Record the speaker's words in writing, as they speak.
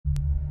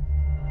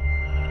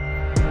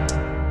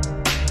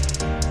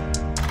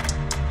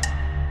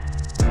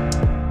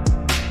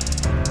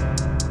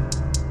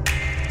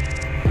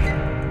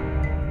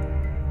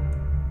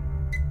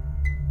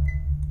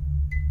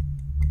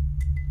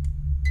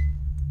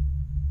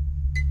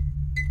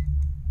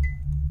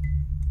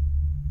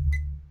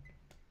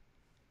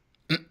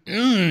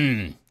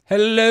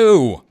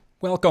Hello.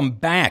 Welcome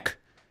back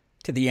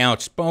to the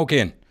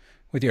Outspoken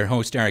with your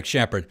host, Eric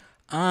Shepard.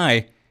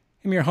 I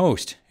am your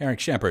host, Eric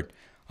Shepard.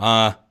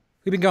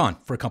 We've been gone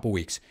for a couple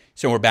weeks,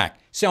 so we're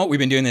back. So we've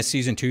been doing this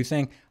season 2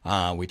 thing,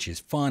 which is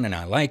fun, and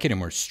I like it, and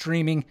we're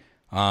streaming.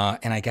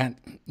 And I got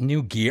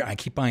new gear. I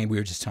keep buying, we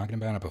were just talking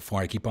about it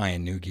before, I keep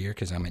buying new gear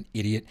because I'm an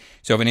idiot.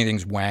 So if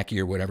anything's wacky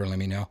or whatever, let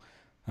me know.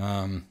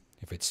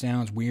 If it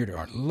sounds weird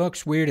or it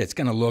looks weird, it's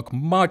going to look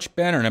much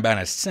better in about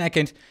a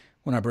second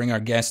when I bring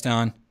our guest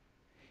on.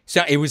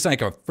 So it was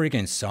like a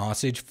freaking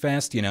sausage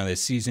fest, you know,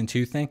 this season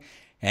 2 thing.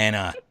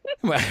 And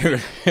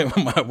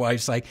my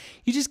wife's like,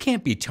 you just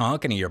can't be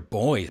talking to your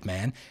boys,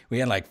 man. We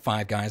had like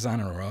 5 guys on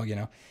in a row, you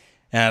know.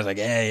 And I was like,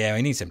 yeah,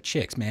 we need some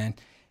chicks, man.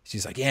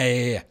 She's like,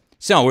 yeah.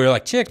 So we were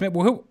like, chicks, man.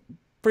 Well, who?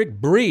 Frick,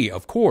 Bree,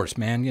 of course,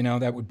 man. You know,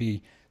 that would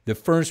be the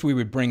first we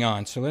would bring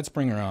on. So let's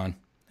bring her on.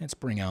 Let's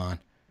bring on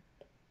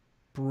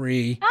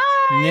Bree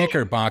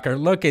Knickerbocker.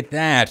 Look at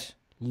that.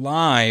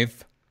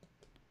 Live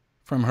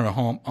from her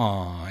home.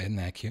 Aw, isn't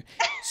that cute?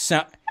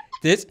 So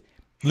this,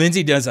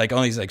 Lindsay does like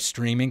all these like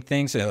streaming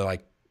things. So they're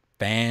like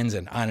fans,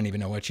 and I don't even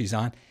know what she's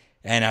on.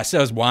 And so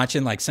I was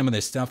watching like some of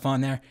this stuff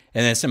on there,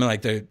 and then some of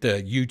like the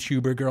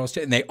YouTuber girls,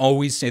 and they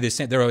always say the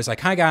same. They're always like,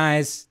 "Hi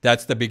guys."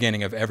 That's the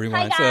beginning of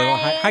everyone. Hi guys.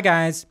 So hi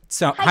guys.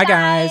 So hi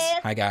guys.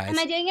 Hi guys. Am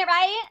I doing it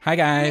right? Hi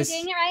guys. Am I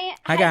doing it right?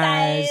 Hi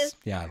guys.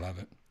 Yeah, I love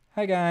it.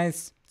 Hi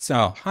guys.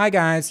 So hi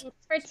guys. Thanks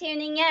for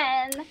tuning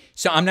in.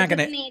 So I'm not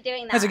gonna. Me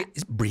doing I was that. like,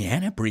 is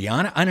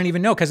Brianna? I don't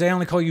even know because I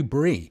only call you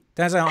Bree.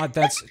 That's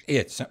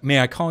it. So,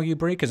 may I call you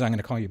Bree? Because I'm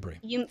gonna call you Bree.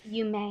 You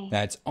may.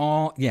 That's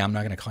all. Yeah, I'm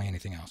not gonna call you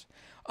anything else.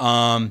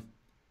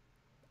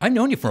 I've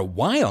known you for a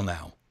while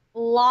now.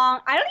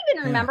 I don't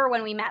even remember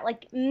when we met.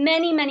 Like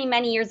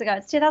many years ago.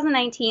 It's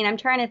 2019. I'm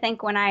trying to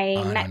think when I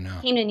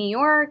came to New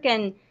York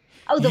and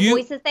the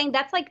Voices thing.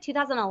 That's like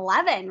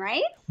 2011,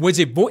 right? Was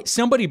it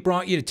somebody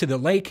brought you to the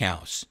lake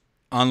house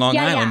on Long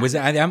Island? Yeah. Was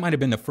that might have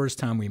been the first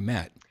time we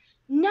met?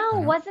 No,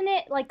 wasn't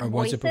it like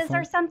Voices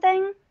or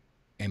something?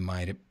 It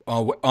might have.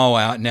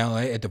 Out in LA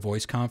at the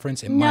Voice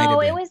conference. It might have been.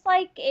 No, it was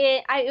like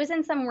it was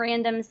in some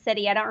random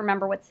city. I don't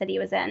remember what city it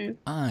was in,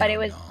 but it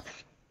was.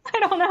 I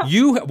don't know.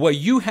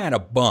 You had a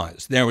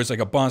buzz. There was like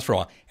a buzz for a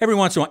while. Every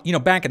once in a while, you know,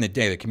 back in the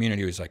day, the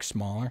community was like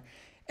smaller,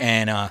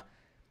 and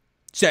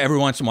so every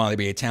once in a while there'd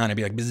be a town and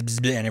be like, bzz, bzz,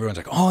 bzz, and everyone's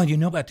like, oh, you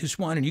know about this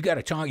one, and you got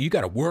to talk, you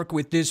got to work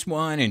with this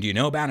one, and do you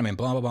know about him, and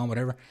blah blah blah,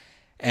 whatever.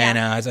 And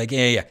I was like,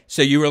 yeah.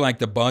 So you were like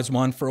the buzz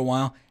one for a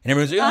while, and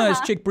everyone's like, oh,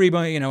 it's Chick Bree,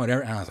 you know,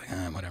 whatever. And I was like,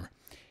 whatever.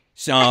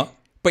 So,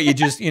 but you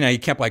just, you know, you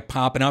kept like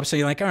popping up. So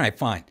you're like, all right,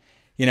 fine,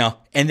 you know.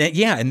 And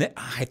then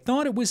I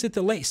thought it was at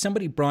the lake.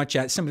 Somebody brought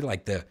you out. Somebody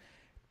like the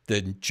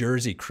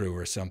Jersey Crew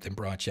or something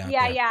brought you out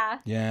there.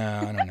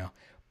 Yeah, I don't know.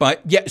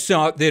 But yeah,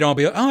 so they'd all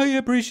be like, oh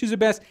yeah, Bree, she's the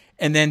best.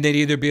 And then they'd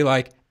either be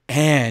like,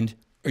 and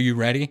are you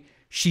ready?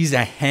 She's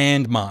a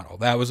hand model.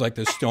 That was like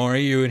the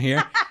story you would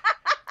hear.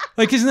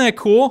 Like, isn't that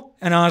cool?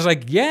 And I was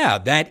like, yeah,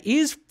 that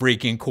is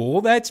freaking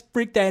cool. That's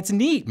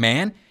neat,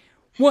 man.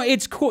 Well,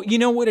 it's cool. You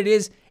know what it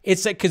is?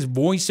 It's like because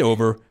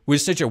voiceover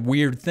was such a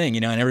weird thing,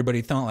 you know, and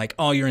everybody thought like,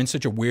 oh, you're in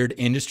such a weird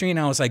industry. And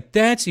I was like,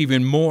 that's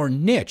even more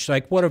niche.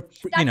 Like, what a,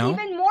 you know.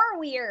 That's even more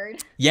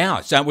weird.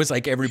 Yeah. So that was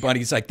like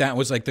everybody's like, that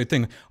was like the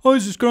thing. Oh,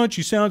 this girl,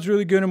 she sounds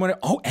really good and whatever.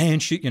 Oh,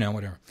 and she, you know,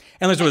 whatever.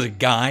 Unless it was a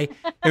guy.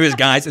 It was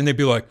guys, and they'd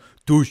be like,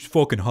 dude, she's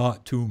fucking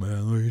hot too,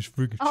 man. Like, she's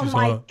oh hot.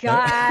 my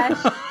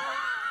gosh.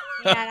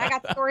 Man, I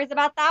got stories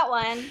about that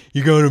one.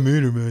 You gotta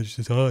meet her, man.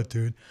 She's hot,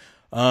 dude.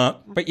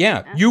 But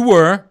yeah, you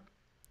were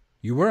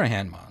a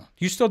hand model.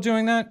 You still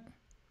doing that?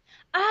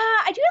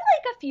 I do it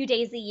like a few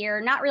days a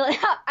year. Not really.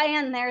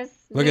 And there's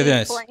look at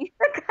this. Look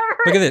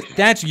at this.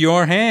 That's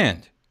your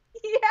hand.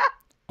 Yeah.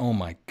 Oh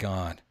my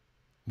God.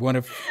 What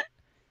if?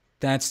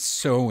 That's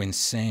so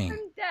insane.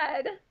 I'm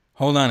dead.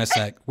 Hold on a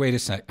sec. Wait a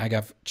sec.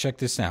 Check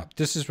this out.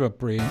 This is what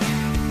Bree. Yep,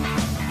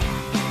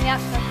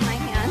 that's my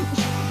hand.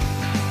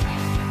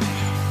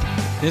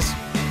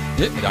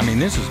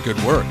 This is good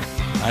work.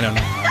 I don't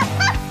know.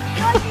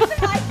 Even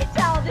I can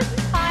tell this is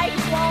high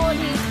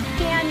quality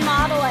hand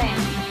modeling.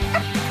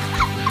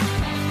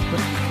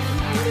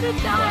 I'm gonna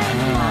die.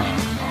 Wow.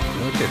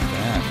 Look at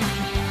that.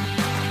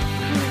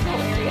 This is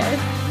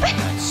hilarious.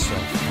 That's so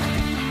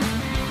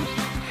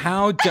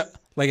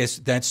funny.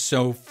 That's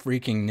so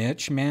freaking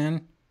niche,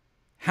 man.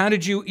 How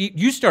did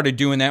you started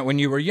doing that when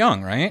you were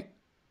young, right?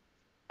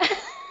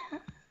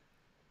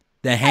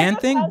 The hand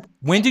thing?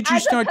 When did you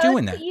start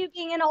doing that? You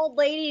being an old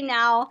lady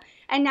now,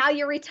 and now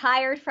you're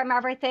retired from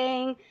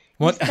everything.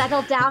 What? You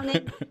settled down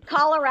in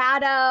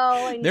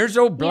Colorado. And, they're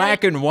so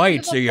black and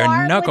white, so your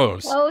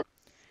knuckles.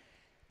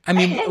 I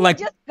mean,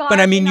 like, but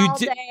I mean, you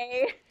did,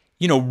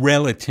 you know,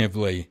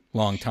 relatively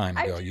long time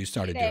ago, you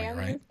started doing it,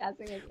 right?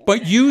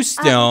 But you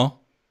still,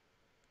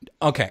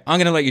 okay, I'm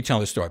going to let you tell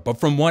the story. But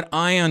from what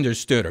I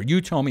understood, or you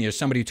told me, or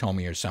somebody told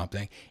me or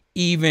something,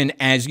 even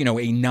as, you know,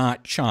 a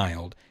not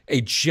child, a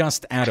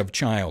just out of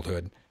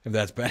childhood, if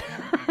that's better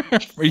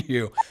for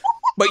you.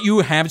 but you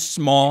have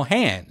small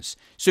hands.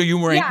 So you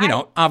weren't, you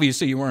know,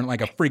 obviously you weren't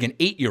like a friggin'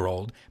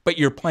 8-year-old, but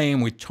you're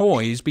playing with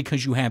toys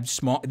because you have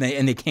small,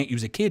 and they can't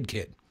use a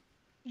kid.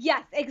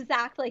 Yes,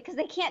 exactly. Because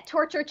they can't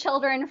torture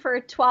children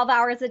for 12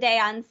 hours a day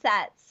on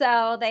set.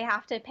 So they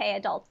have to pay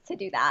adults to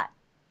do that.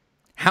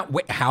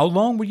 How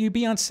long will you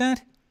be on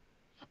set?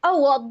 Oh,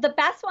 well, the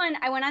best one,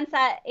 I went on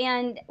set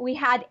and we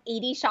had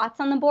 80 shots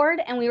on the board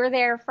and we were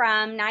there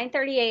from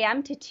 9:30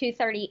 a.m. to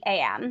 2:30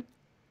 a.m.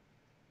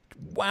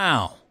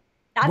 Wow.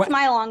 That's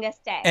my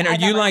longest day. And are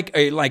you like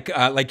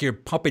you're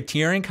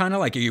puppeteering kind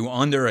of? Like, are you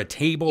under a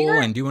table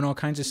and doing all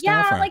kinds of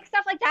stuff? Yeah, like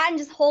stuff like that and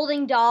just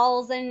holding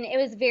dolls. And it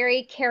was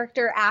very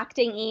character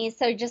acting-y.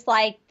 So just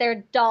like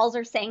their dolls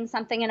are saying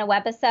something in a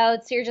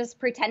webisode. So you're just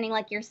pretending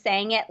like you're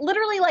saying it.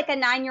 Literally like a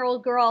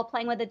 9-year-old girl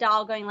playing with a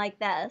doll going like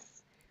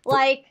this.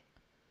 Like,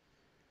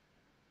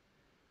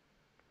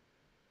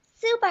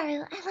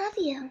 Subaru, I love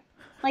you.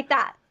 Like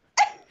that.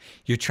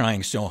 You're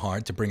trying so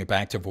hard to bring it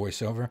back to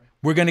voiceover.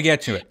 We're going to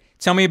get to it.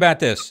 Tell me about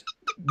this.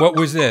 What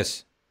was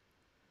this?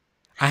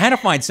 I had to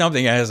find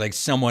something that was like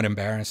somewhat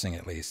embarrassing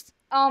at least.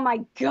 Oh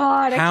my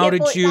God. How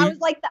did you? That was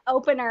like the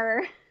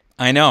opener.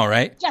 I know,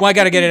 right? Well, I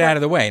got to get it out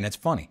of the way and it's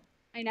funny.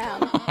 I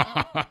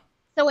know.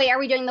 So wait, are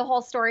we doing the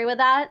whole story with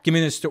that? Give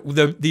me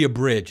the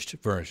abridged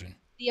version.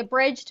 The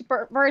abridged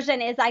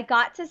version is I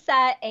got to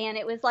set and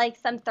it was like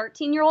some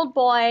 13-year-old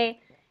boy.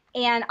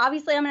 And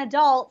obviously I'm an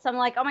adult, so I'm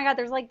like, oh my God,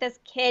 there's like this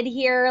kid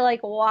here. Like,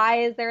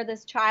 why is there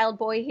this child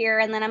boy here?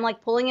 And then I'm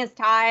like pulling his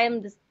tie.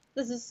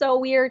 This is so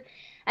weird.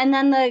 And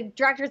then the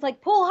director's like,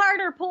 pull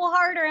harder, pull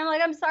harder. I'm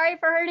like, I'm sorry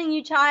for hurting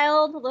you,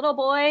 child, little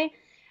boy.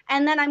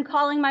 And then I'm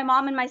calling my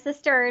mom and my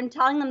sister and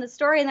telling them the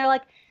story. And they're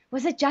like,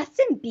 was it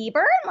Justin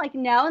Bieber? I'm like,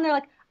 no. And they're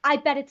like, I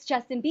bet it's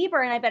Justin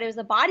Bieber. And I bet it was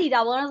a body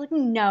double. And I was like,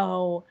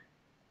 no.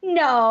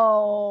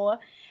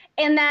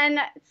 And then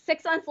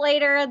 6 months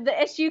later,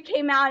 the issue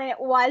came out and it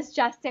was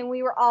Justin.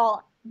 We were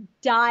all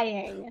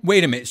dying.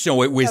 Wait a minute.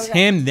 So it was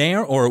him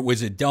there or it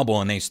was a double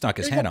and they stuck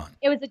his head on?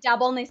 It was a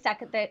double and they stuck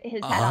his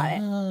head on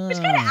it. Which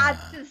kind of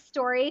adds to the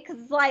story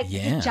because it's like,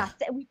 it's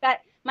Justin.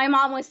 My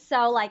mom was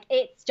so like,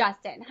 it's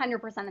Justin.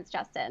 100% it's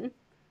Justin.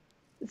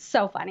 It's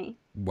so funny.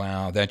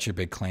 Wow. That's your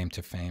big claim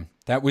to fame.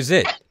 That was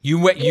it.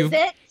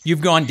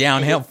 You've gone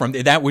downhill from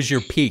there. That was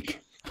your peak.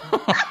 Oh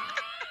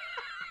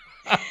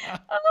my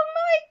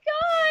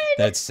God.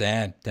 That's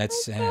sad.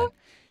 That's sad.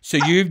 So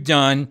you've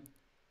done,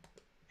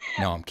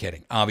 no, I'm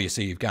kidding.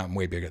 Obviously you've gotten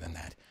way bigger than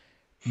that.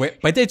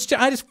 But it's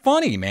just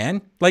funny,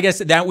 man. Like I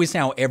said, that was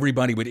how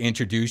everybody would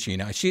introduce you. You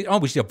know, she's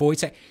a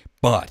voice,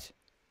 but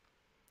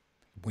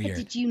weird. But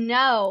did you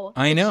know?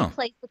 I know. She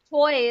plays with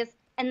toys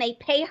and they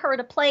pay her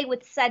to play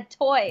with said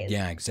toys.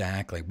 Yeah,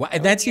 exactly. Well,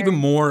 that's weird. Even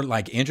more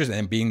like interesting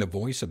than being the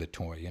voice of the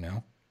toy, you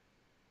know?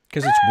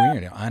 Because it's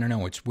weird. I don't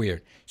know. It's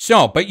weird.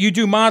 So, but you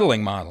do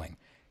modeling.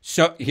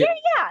 So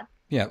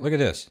yeah. Look at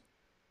this.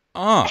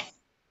 Oh,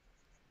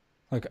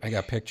 look, I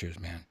got pictures,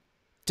 man.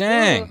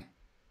 Dang.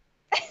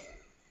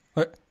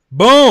 Look,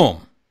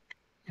 boom.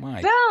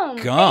 My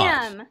God.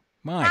 Bam.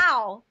 My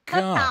Pow.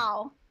 God.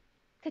 Ka-pow.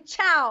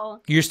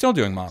 Ka-chow. You're still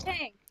doing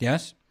modeling?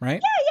 Yes, right?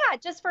 Yeah,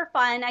 just for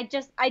fun. I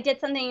did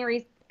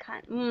something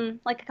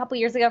like a couple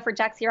years ago for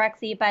Jexy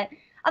Rexy, but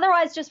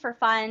otherwise just for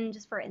fun,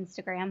 just for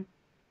Instagram.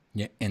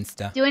 Yeah,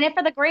 Insta. Doing it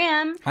for the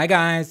gram. Hi,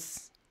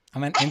 guys.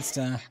 I'm on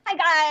Insta. Hi,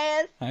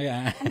 guys. Hi,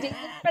 guys. I'm doing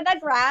this for the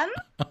gram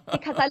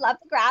because I love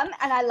the gram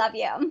and I love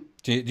you.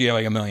 Do you have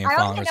like 1 million followers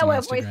on Instagram? I don't even know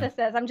what voice this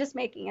is. I'm just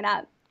making it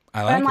up.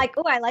 I'm like,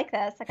 oh, I like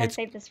this. I gotta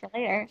save this for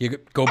later. You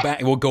go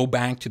back. We'll go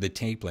back to the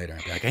tape later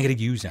and be like, I gotta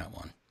use that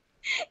one.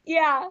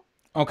 Yeah.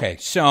 Okay,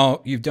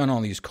 so you've done all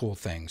these cool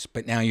things,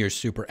 but now you're a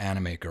super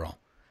anime girl.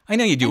 I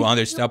know you do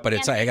other stuff, but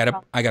it's like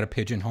I gotta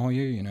pigeonhole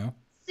you, you know?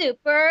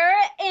 Super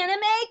anime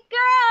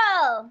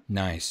girl.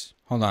 Nice.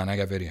 Hold on, I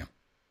got video.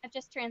 I've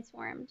just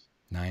transformed.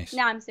 Nice.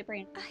 Now I'm super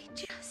anime. I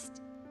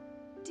just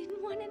didn't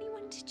want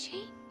anyone to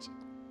change.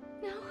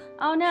 No.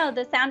 Oh no,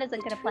 the sound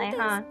isn't gonna play,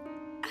 huh?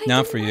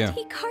 Not for you.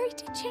 Hikari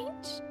to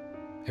change.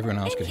 Everyone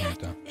else could hear it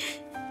though.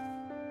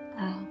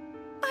 Oh.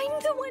 I'm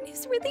the one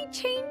who's really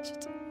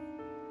changed.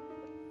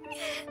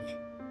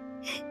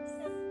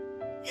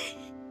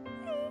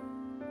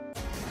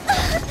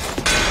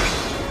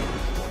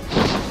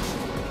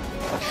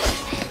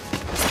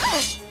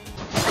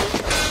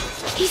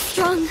 He's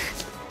strong.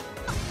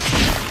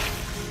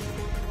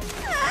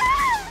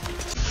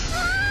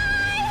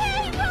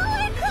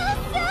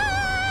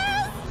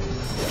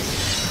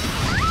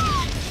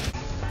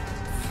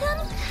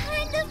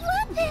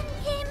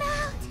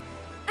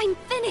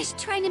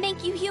 Trying to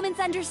make you humans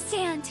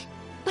understand.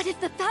 But if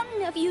the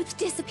Fountain of Youth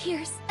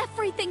disappears,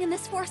 everything in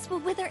this force will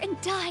wither and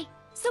die.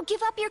 So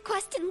give up your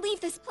quest and leave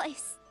this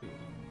place.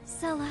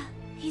 Sella,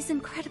 he's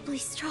incredibly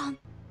strong.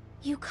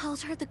 You called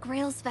her the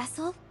Grail's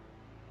vessel?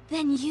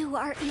 Then you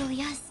are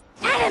Ilia's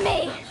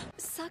enemy!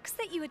 Sucks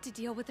that you had to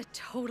deal with a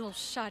total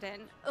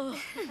shut-in. Ugh.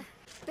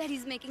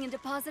 Betty's making a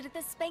deposit at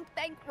the Spank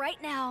Bank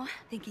right now.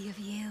 Thinking of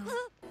you.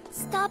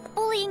 Stop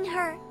bullying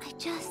her. I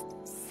just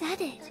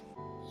said it.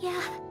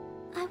 Yeah.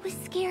 I was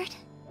scared.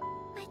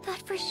 I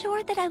thought for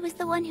sure that I was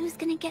the one who's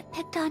gonna get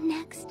picked on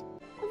next.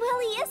 Well,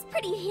 he is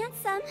pretty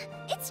handsome.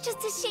 It's just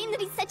a shame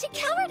that he's such a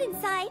coward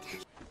inside.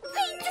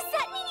 Wait, does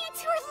that mean you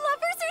two are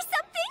lovers or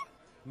something?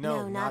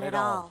 No, not at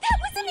all. That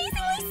was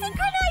amazingly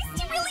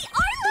synchronized! You really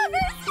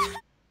are lovers!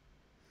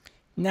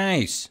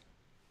 Nice.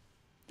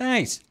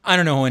 Nice. I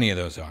don't know who any of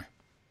those are.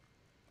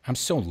 I'm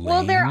so lame.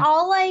 Well, they're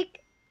all like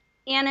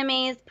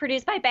animes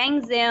produced by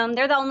Bang Zoom.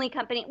 They're the only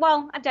company.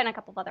 Well, I've done a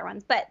couple of other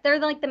ones, but they're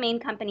like the main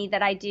company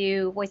that I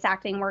do voice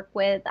acting work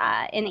with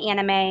in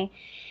anime.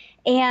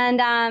 And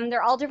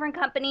they're all different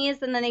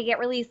companies, and then they get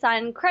released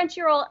on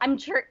Crunchyroll. I'm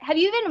sure. Have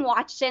you even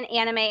watched an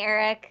anime,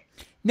 Eric?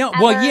 No,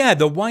 ever? well, yeah,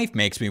 the wife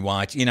makes me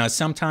watch. You know,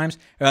 sometimes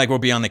like we'll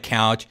be on the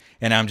couch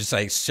and I'm just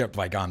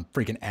like on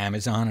freaking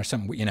Amazon or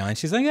something, you know, and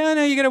she's like, "Oh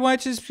no, you gotta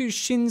watch this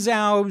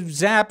Shinzao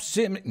Zap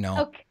Zim."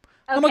 No, okay.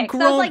 I'm a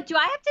grown. So I was like, do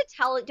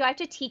I have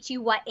to teach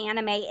you what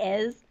anime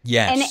is?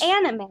 Yes. An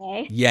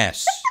anime.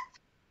 Yes.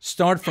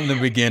 Start from the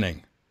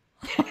beginning.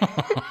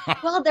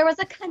 Well, there was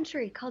a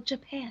country called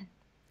Japan,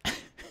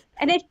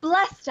 and it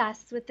blessed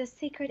us with this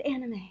secret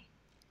anime.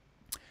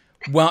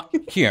 Well,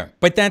 here,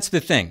 but that's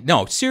the thing.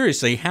 No,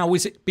 seriously, how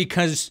is it?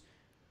 Because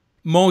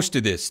most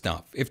of this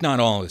stuff, if not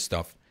all of the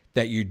stuff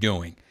that you're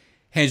doing,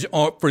 has,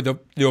 for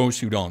those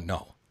who don't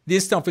know,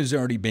 this stuff has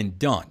already been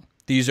done.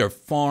 These are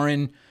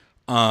foreign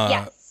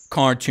Yes.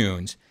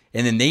 cartoons,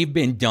 and then they've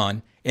been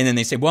done, and then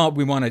they say, well,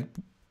 we want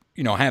to,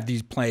 you know, have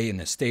these play in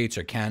the States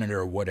or Canada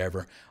or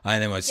whatever,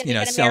 and then Yeah, you know,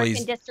 they get sell American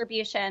these.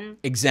 distribution.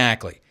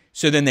 Exactly.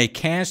 So then they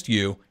cast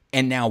you.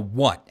 And now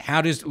what?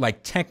 How does,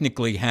 like,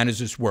 technically, how does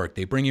this work?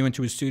 They bring you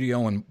into a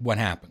studio and what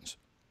happens?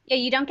 Yeah,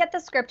 you don't get the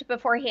script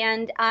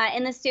beforehand.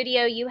 In the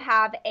studio, you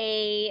have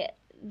a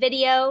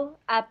video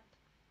up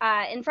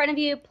in front of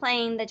you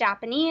playing the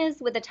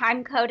Japanese with the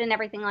time code and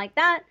everything like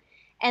that.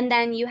 And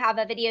then you have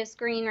a video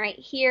screen right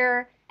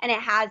here, and it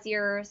has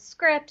your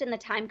script and the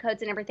time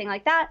codes and everything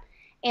like that.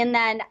 And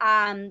then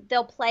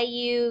they'll play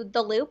you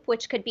the loop,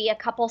 which could be a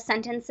couple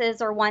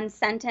sentences or one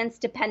sentence,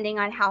 depending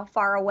on how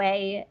far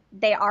away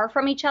they are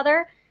from each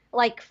other.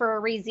 Like for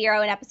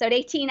ReZero in episode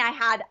 18, I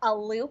had a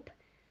loop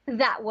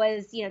that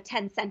was,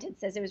 10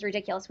 sentences. It was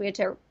ridiculous. We had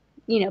to,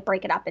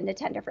 break it up into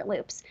 10 different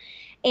loops.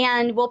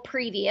 And we'll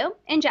preview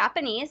in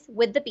Japanese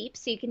with the beep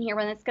so you can hear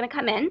when it's going to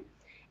come in.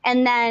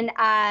 And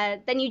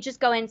then you just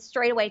go in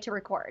straight away to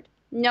record.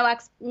 No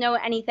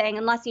anything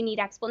unless you need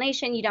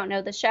explanation. You don't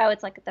know the show.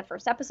 It's like the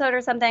first episode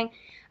or something.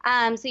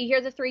 So you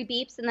hear the 3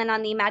 beeps, and then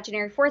on the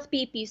imaginary 4th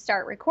beep, you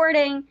start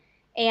recording.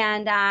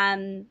 And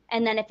then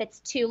if it's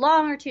too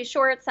long or too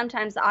short,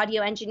 sometimes the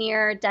audio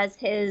engineer does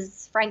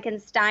his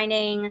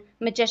Frankensteining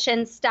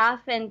magician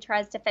stuff and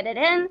tries to fit it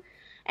in.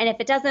 And if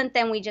it doesn't,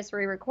 then we just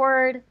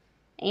re-record.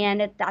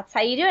 And that's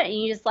how you do it.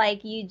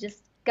 And you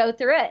just go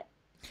through it.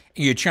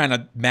 You're trying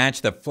to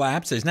match the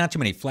flaps. There's not too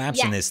many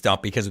flaps in this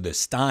stuff because of the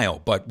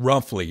style, but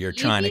roughly you're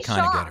trying to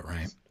kind of get it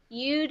right.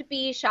 You'd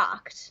be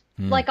shocked.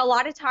 Like a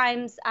lot of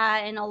times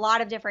in a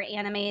lot of different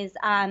animes,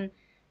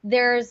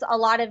 there's a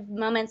lot of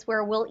moments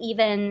where we'll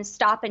even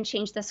stop and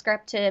change the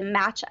script to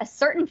match a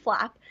certain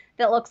flap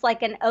that looks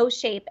like an O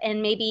shape,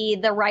 and maybe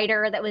the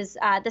writer that was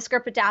the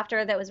script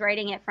adapter that was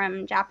writing it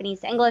from Japanese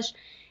to English,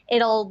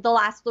 the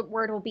last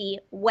word will be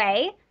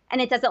way. And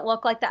it doesn't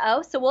look like the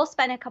O. So we'll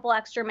spend a couple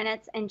extra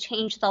minutes and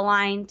change the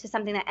line to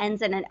something that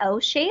ends in an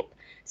O shape.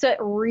 So it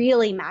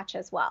really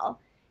matches well.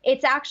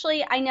 It's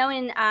actually, I know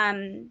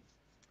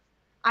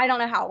I don't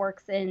know how it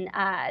works in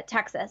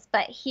Texas,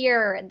 but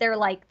here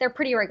they're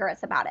pretty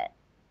rigorous about it.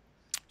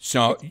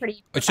 So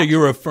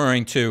you're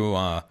referring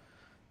to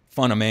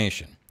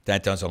Funimation.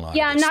 That does a lot.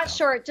 Yeah, of I'm not stuff.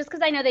 sure. Just because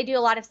I know they do a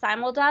lot of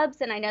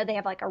simuldubs, and I know they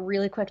have like a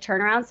really quick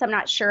turnaround. So I'm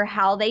not sure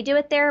how they do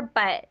it there,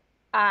 but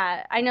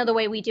I know the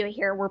way we do it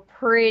here, we're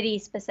pretty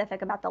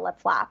specific about the lip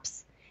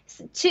flaps.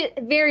 Very,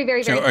 very,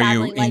 very So sadly, are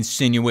you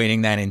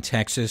insinuating that in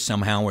Texas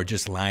somehow we're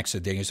just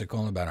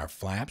lackadaisical about our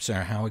flaps,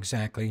 or how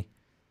exactly?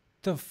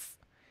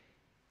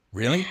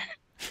 Really?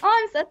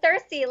 Oh, I'm so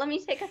thirsty. Let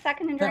me take a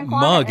second and drink That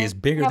water. mug is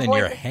bigger than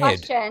your head.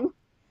 Question.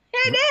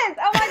 It is.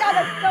 Oh my God,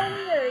 that's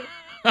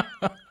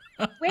so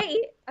weird.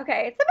 Wait.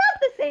 Okay, it's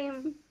about the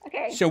same.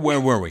 Okay. So where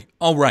were we?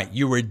 Oh, right.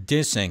 You were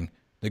dissing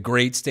the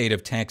great state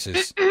of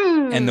Texas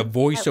and the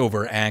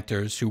voiceover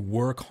actors who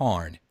work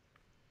hard.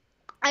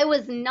 I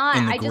was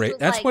not.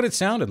 That's what it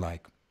sounded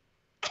like.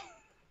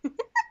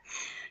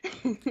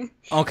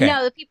 Okay.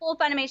 No, the people of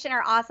Funimation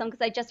are awesome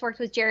because I just worked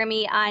with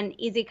Jeremy on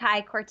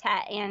Isekai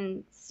Quartet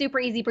and super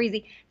easy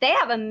breezy. They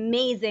have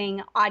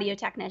amazing audio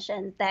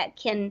technicians that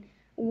can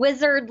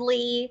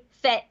wizardly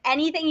fit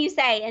anything you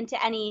say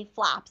into any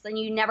flaps, and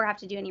you never have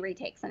to do any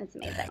retakes, and it's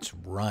amazing. That's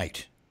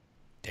right.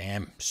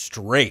 Damn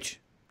straight.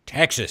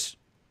 Texas.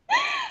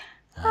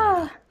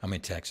 I'm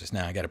in Texas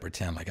now. I got to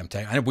pretend like I'm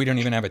Texas. We don't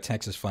even have a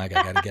Texas flag.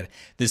 I got to get it.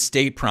 The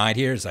state pride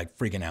here is like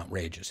freaking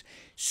outrageous.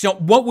 So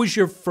what was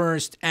your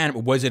first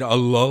anime? Was it A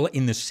Lull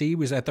in the Sea?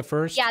 Was that the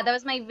first? Yeah, that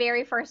was my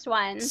very first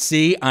one.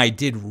 See, I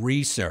did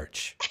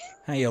research.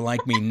 How you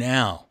like me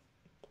now?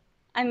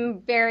 I'm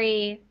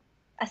very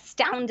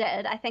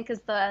astounded, I think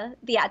is the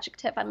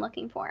adjective I'm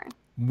looking for.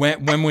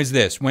 When was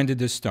this? When did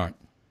this start?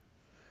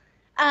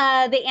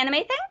 The anime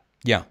thing?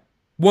 Yeah.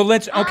 Well,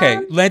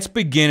 let's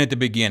begin at the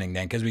beginning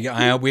then, because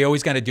we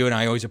always got to do it. And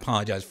I always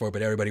apologize for it,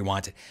 but everybody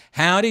wants it.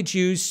 How did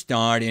you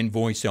start in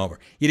voiceover?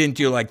 You didn't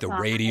do like the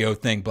radio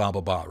thing, blah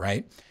blah blah,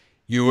 right?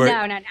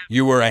 No.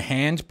 You were a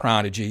hand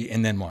prodigy,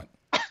 and then what?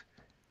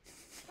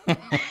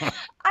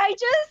 I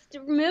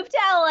just moved to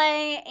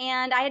LA,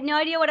 and I had no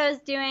idea what I was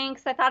doing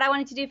because I thought I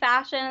wanted to do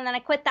fashion, and then I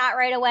quit that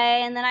right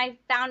away, and then I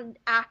found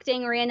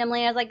acting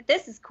randomly. I was like,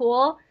 this is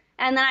cool.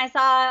 And then I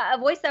saw a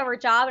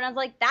voiceover job, and I was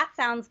like, that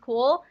sounds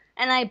cool.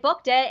 And I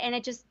booked it, and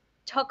it just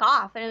took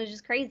off, and it was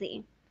just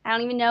crazy. I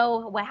don't even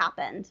know what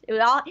happened. It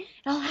all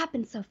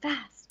happened so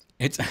fast.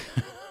 I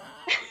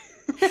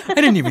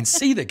didn't even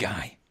see the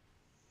guy.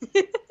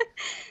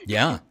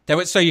 Yeah,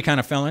 so you kind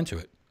of fell into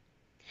it.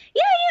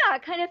 Yeah, I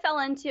kind of fell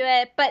into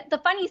it. But the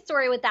funny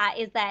story with that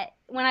is that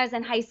when I was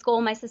in high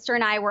school, my sister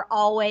and I were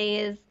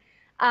always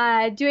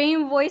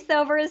doing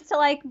voiceovers to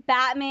like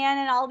Batman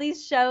and all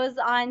these shows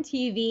on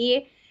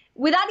TV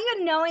without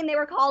even knowing they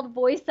were called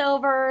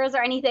voiceovers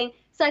or anything.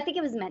 So I think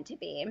it was meant to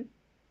be.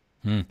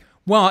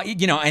 Well,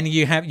 and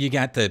you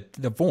got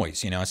the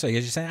voice, so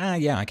you just say,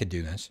 yeah, I could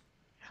do this.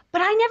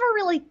 But I never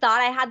really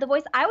thought I had the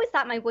voice. I always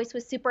thought my voice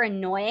was super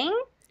annoying.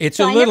 It's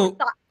so a little.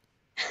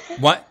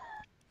 What?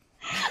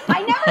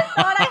 I never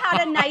thought I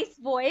had a nice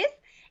voice,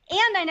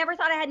 and I never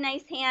thought I had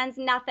nice hands,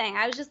 nothing.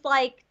 I was just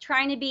like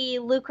trying to be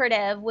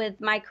lucrative with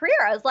my career.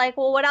 I was like,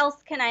 well, what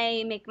else can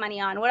I make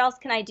money on? What else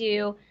can I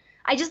do?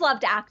 I just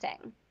loved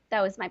acting.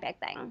 That was my big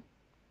thing.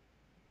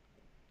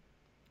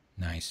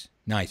 Nice.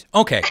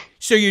 Okay,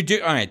 so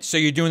all right. So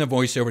you're doing the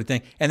voiceover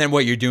thing, and then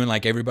what you're doing,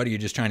 like everybody, you're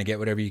just trying to get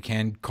whatever you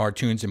can,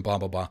 cartoons and blah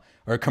blah blah,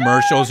 or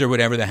commercials or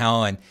whatever the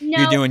hell, and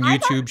you're doing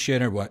YouTube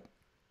shit or what?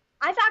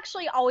 I've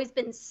actually always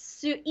been,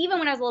 even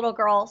when I was a little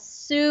girl,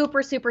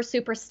 super, super,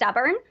 super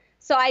stubborn.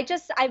 So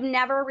I've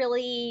never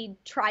really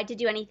tried to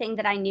do anything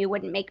that I knew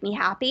wouldn't make me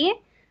happy.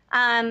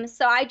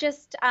 So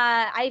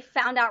I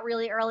found out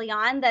really early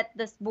on that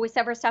this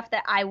voiceover stuff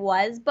that I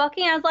was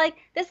booking, I was like,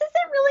 this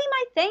isn't really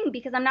my thing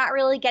because I'm not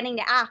really getting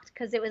to act,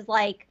 because it was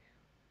like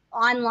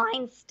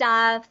online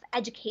stuff,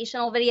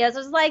 educational videos. I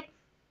was like,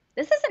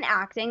 this isn't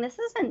acting. This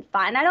isn't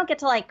fun. I don't get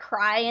to like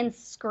cry and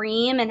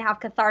scream and have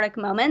cathartic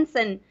moments.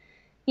 And,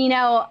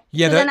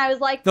 then I was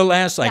like, the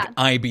last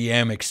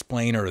IBM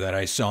explainer that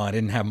I saw, I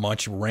didn't have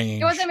much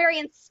range. It wasn't very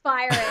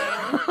inspiring.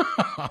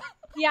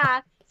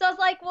 Yeah. So I was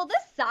like, well,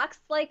 this sucks.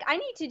 Like, I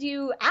need to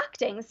do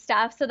acting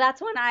stuff. So that's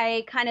when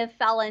I kind of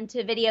fell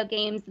into video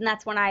games. And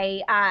that's when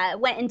I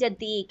went and did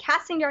the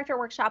casting director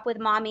workshop with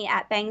Mommy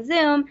at Bang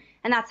Zoom.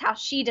 And that's how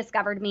she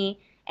discovered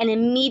me. And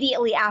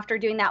immediately after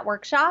doing that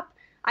workshop,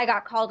 I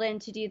got called in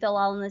to do the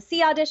Lull in the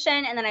Sea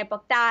audition. And then I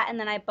booked that. And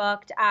then I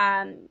booked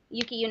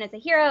Yuki Yun as a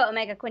hero,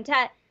 Omega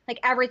Quintet. Like,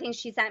 everything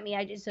she sent me,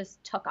 I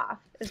just took off.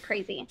 It was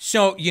crazy.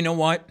 So, you know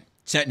what?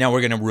 So now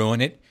we're going to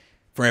ruin it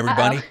for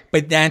everybody.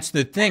 But that's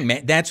the thing,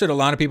 man. That's what a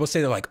lot of people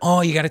say. They're like,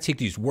 oh, you got to take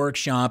these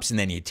workshops, and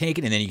then you take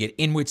it, and then you get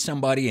in with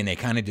somebody, and they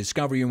kind of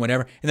discover you and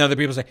whatever. And other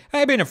people say,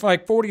 I've been to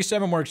like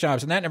 47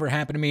 workshops, and that never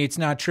happened to me. It's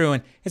not true.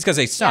 And it's because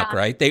they suck,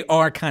 right? They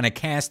are kind of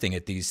casting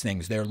at these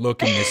things. They're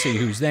looking to see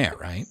who's there,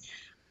 right?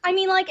 I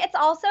mean, like, it's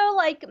also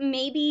like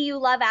maybe you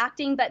love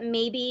acting, but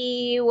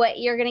maybe what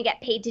you're going to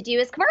get paid to do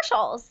is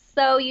commercials.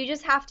 So you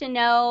just have to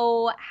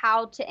know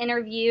how to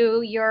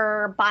interview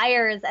your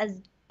buyers,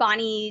 as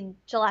Bonnie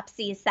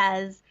Gillespie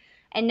says,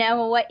 and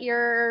know what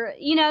you're,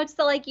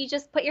 so like you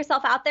just put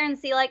yourself out there and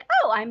see like,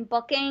 oh, I'm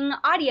booking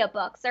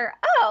audiobooks, or,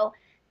 oh,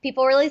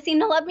 people really seem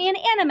to love me in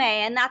anime.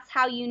 And that's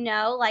how you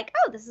know, like,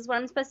 oh, this is what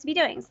I'm supposed to be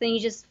doing. So then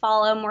you just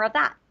follow more of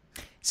that.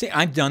 See,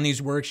 I've done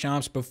these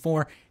workshops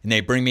before, and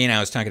they bring me in. I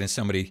was talking to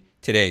somebody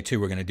today,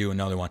 too. We're going to do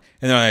another one.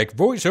 And they're like,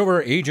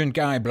 voiceover agent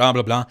guy, blah,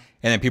 blah, blah.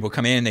 And then people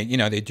come in, they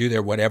do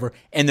their whatever.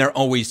 And they're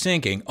always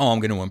thinking, oh, I'm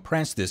going to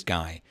impress this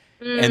guy.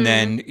 And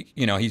then,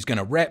 he's going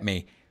to rep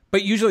me.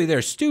 But usually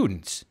they're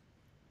students.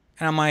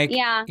 And I'm like,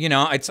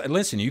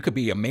 listen, you could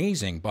be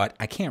amazing, but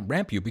I can't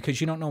rep you because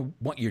you don't know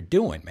what you're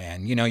doing,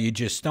 man. You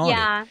just started.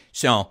 Yeah.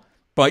 So,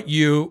 but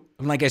you,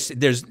 like I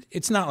said,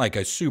 it's not like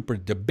a super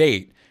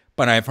debate,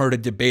 but I've heard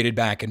it debated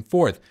back and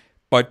forth.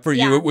 But for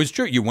you, it was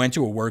true. You went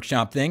to a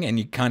workshop thing and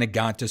you kind of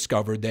got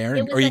discovered there,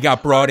 or you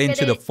got brought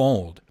into the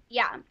fold.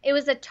 Yeah, it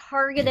was a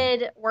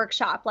targeted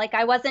workshop. Like,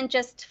 I wasn't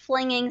just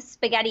flinging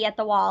spaghetti at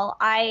the wall.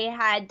 I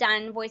had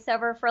done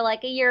voiceover for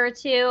like a year or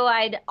two.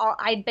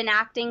 I'd been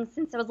acting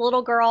since I was a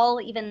little girl,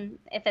 even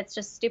if it's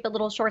just stupid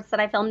little shorts that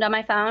I filmed on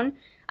my phone.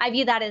 I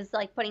view that as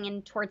like putting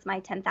in towards my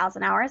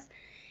 10,000 hours.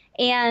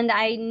 And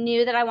I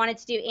knew that I wanted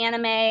to do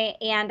anime,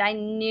 and I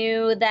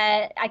knew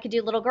that I could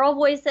do little girl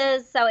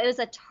voices. So it was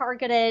a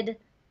targeted,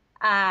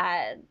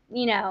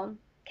 casting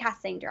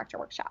director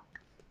workshop.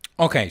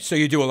 Okay, so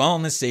you do a Lull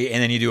in the Sea,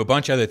 and then you do a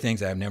bunch of other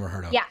things I've never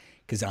heard of. Yeah.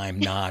 It's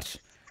not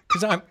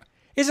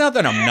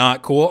that I'm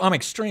not cool. I'm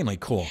extremely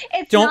cool.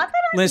 It's not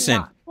that I'm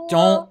not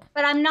cool,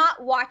 but I'm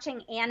not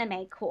watching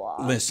anime cool.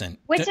 Listen.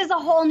 Which is a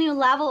whole new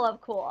level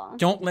of cool.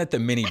 Don't let the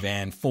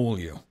minivan fool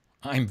you.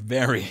 I'm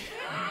very,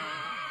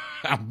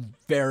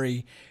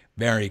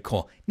 Very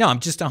cool. No, I'm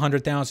just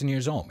 100,000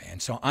 years old, man.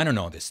 So I don't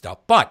know this stuff.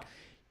 But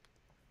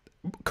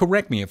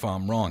correct me if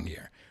I'm wrong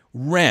here.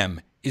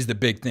 Rem is the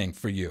big thing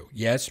for you.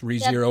 Yes,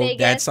 ReZero,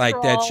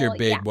 that's your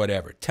big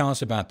whatever. Tell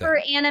us about that. For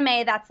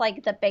anime, that's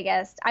like the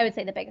biggest, I would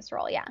say the biggest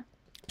role, yeah.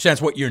 So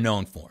that's what you're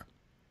known for.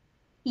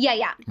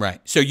 Yeah.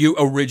 Right. So you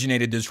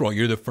originated this role.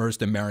 You're the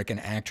first American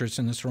actress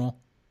in this role?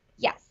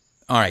 Yes.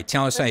 All right.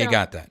 Tell us how you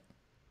got that.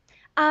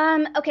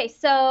 Okay,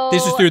 so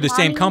this is through the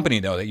same company,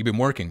 though, that you've been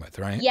working with,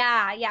 right?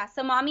 Yeah.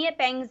 So Mommy at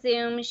Bang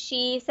Zoom,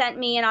 she sent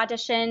me an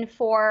audition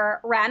for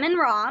Rem and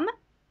Rom,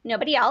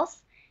 nobody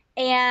else.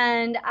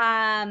 And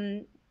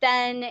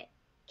then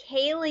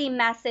Kaylee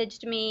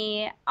messaged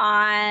me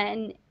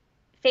on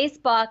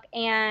Facebook,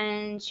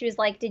 and she was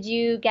like, did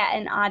you get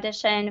an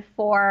audition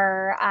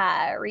for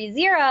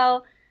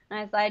ReZero? And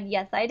I said,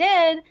 yes, I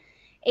did.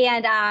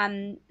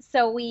 And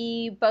so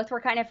we both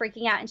were kind of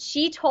freaking out. And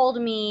she told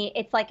me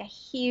it's like a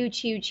huge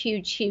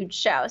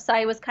show. So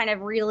I was kind of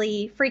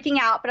really freaking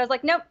out. But I was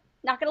like, nope,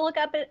 not going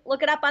to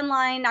look it up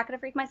online, not going to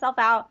freak myself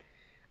out.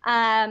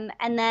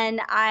 And then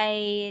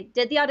I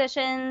did the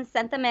auditions,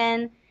 sent them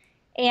in.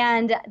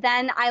 And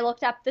then I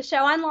looked up the show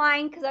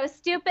online because I was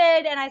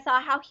stupid, and I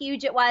saw how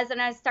huge it was,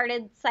 and I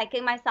started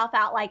psyching myself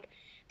out like,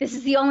 this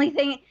is the only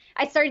thing.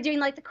 I started doing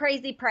like the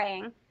crazy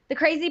praying. The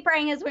crazy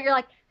praying is when you're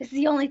like, this is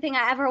the only thing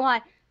I ever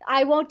want.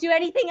 I won't do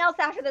anything else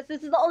after this.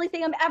 This is the only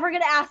thing I'm ever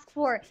going to ask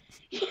for.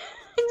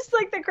 Just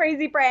like the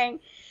crazy praying.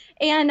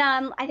 And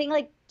I think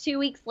like 2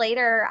 weeks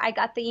later, I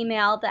got the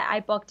email that I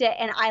booked it,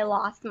 and I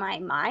lost my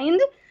mind.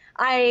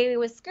 I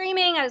was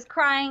screaming, I was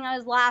crying, I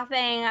was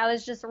laughing, I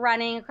was just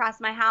running across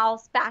my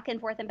house back and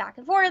forth and back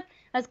and forth.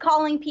 I was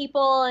calling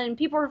people, and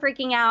people were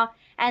freaking out.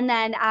 And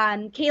then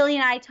Kaylee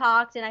and I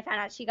talked, and I found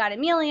out she got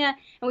Amelia,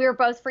 and we were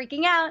both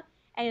freaking out,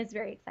 and it was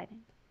very exciting.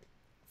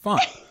 Fun.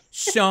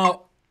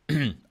 So,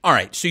 all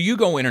right, so you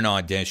go in an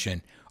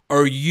audition.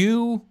 Are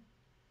you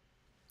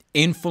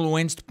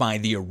influenced by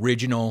the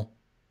original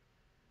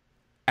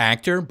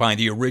actor, by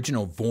the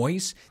original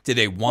voice? Do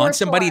they want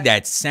somebody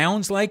that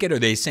sounds like it? Or are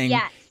they saying,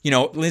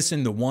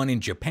 listen, the one in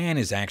Japan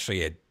is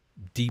actually a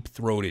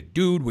deep-throated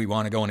dude. We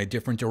want to go in a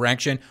different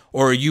direction.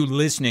 Or are you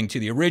listening to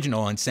the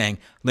original and saying,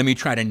 let me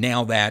try to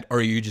nail that? Or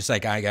are you just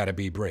like, I got to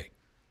be Brie?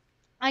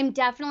 I'm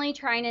definitely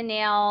trying to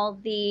nail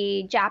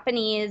the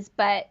Japanese,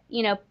 but,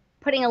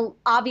 putting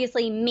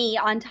obviously me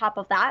on top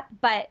of that,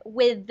 but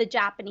with the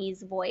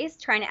Japanese voice,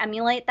 trying to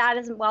emulate that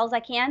as well as I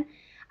can.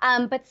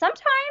 But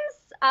sometimes,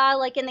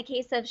 like in the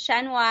case of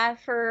Shenhua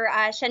for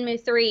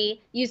Shenmue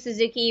 3, Yu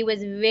Suzuki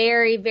was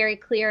very, very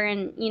clear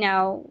and,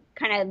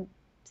 kind of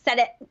said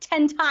it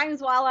 10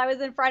 times while I was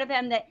in front of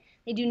him that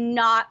they do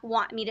not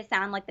want me to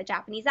sound like the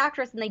Japanese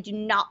actress, and they do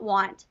not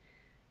want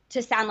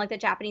to sound like the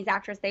Japanese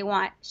actress. They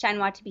want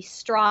Shenhua to be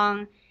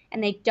strong,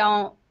 and they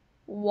don't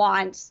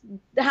want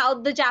how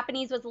the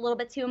Japanese was a little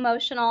bit too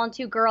emotional and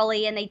too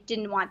girly, and they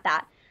didn't want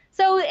that.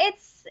 So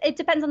it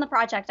depends on the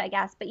project, I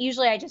guess. But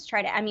usually I just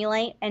try to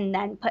emulate and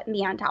then put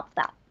me on top of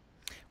that.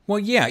 Well,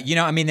 yeah,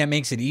 that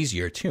makes it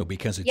easier, too,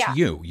 because it's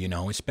you,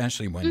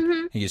 especially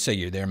when you say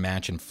you're there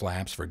matching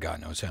flaps for God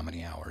knows how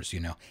many hours,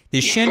 The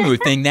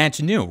Shenmue thing,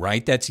 that's new,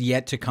 right? That's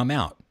yet to come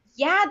out.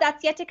 Yeah,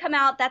 that's yet to come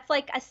out. That's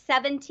like I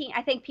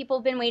think people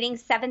have been waiting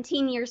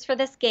 17 years for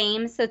this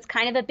game, so it's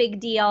kind of a big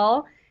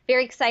deal.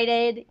 Very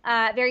excited,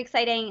 very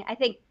exciting. I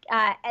think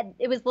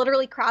it was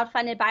literally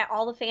crowdfunded by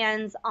all the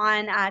fans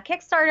on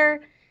Kickstarter.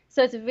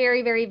 So it's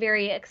very, very,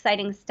 very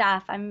exciting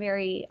stuff. I'm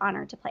very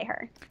honored to play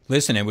her.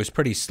 Listen, it was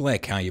pretty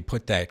slick how you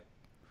put that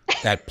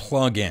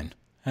plug in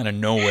out of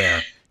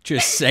nowhere.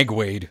 Just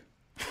segued.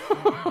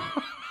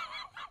 I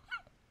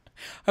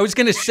was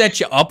going to set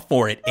you up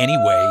for it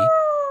anyway.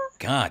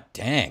 God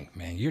dang,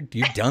 man. You've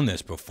done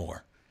this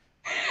before.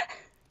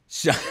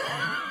 So,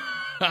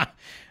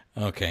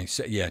 okay,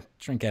 so yeah,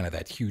 drink out of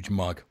that huge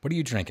mug. What are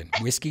you drinking?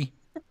 Whiskey?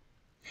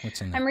 What's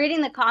in there? I'm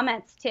reading the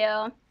comments,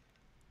 too.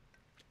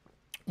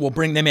 We'll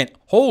bring them in.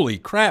 Holy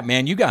crap,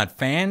 man. You got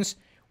fans?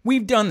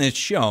 We've done this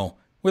show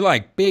with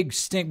like big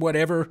stink,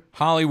 whatever,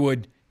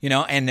 Hollywood,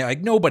 and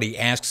like nobody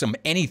asks them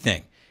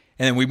anything.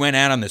 And then we went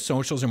out on the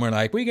socials and we're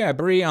like, we got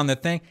Brie on the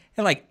thing.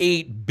 And like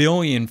 8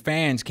 billion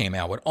fans came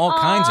out with all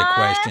kinds of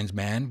questions,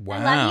 man. Wow.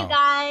 I love you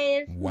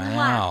guys.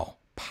 Wow.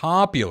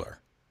 Popular.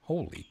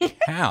 Holy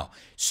cow.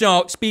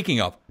 So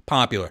speaking of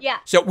popular. Yeah.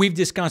 So we've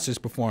discussed this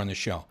before on the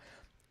show.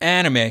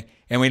 Anime,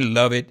 and we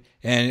love it,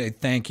 and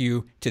thank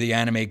you to the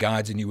anime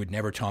gods, and you would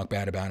never talk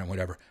bad about it,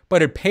 whatever.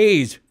 But it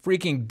pays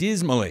freaking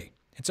dismally.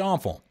 It's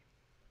awful.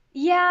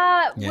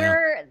 Yeah.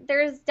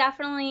 There's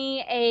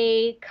definitely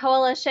a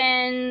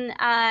coalition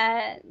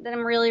that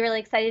I'm really, really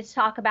excited to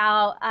talk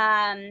about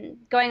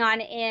going on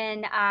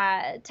in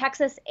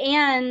Texas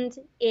and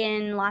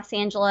in Los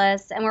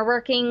Angeles. And we're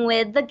working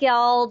with the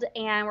Guild,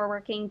 and we're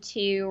working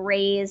to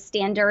raise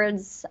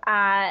standards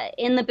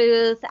in the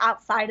booth,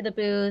 outside of the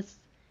booth,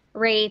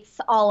 rates,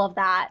 all of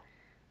that.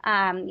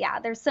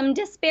 There's some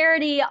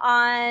disparity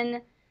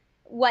on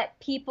what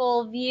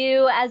people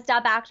view as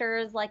dub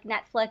actors, like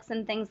Netflix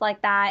and things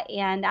like that,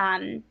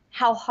 and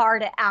how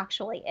hard it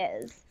actually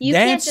is. You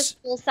can't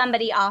just pull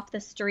somebody off the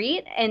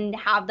street and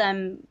have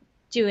them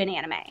do an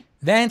anime.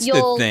 That's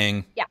the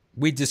thing. Yeah.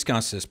 We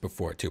discussed this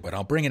before too, but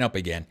I'll bring it up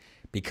again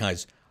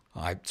because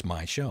it's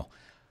my show.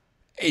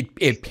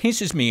 It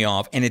pisses me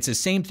off, and it's the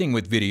same thing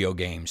with video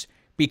games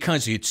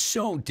because it's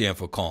so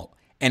difficult.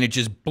 And it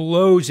just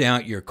blows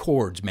out your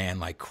cords, man,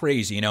 like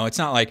crazy. You know, it's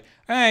not like,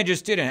 I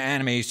just did an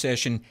anime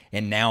session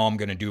and now I'm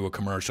going to do a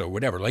commercial or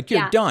whatever. Like,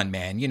 you're done,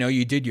 man. You know,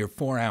 you did your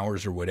 4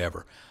 hours or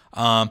whatever.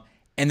 And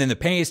then the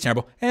pay is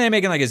terrible. And they're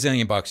making like $1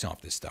 zillion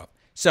off this stuff.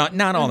 So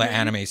not all the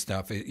anime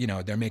stuff, you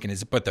know, they're making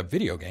is, but the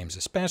video games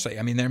especially.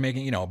 I mean, they're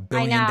making, you know, $1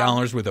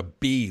 billion with a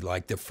B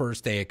like the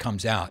first day it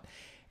comes out.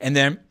 And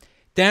then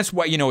that's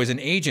why, you know, as an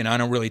agent, I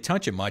don't really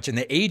touch it much. And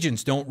the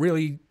agents don't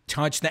really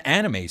touch the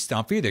anime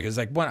stuff either. Because,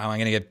 like, what, am I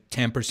going to get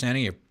 10% of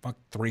your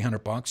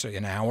 $300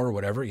 an hour or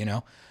whatever, you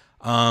know?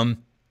 Well,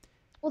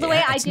 the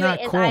way I do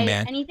it is cool,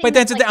 man. But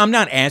that's like, I'm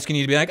not asking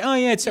you to be like, oh,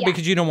 yeah, it's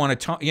because you don't want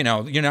to talk, you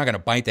know, you're not going to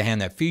bite the hand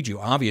that feeds you,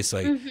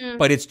 obviously.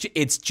 But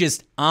it's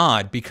just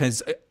odd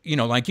because, you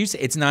know, like you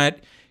said, it's not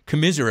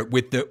commiserate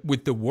with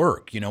the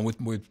work, you know,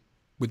 with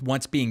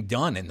what's being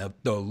done and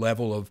the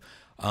level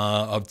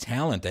of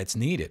talent that's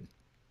needed.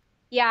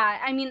 Yeah,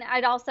 I mean,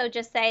 I'd also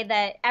just say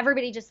that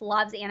everybody just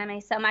loves anime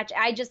so much.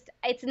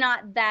 It's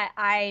not that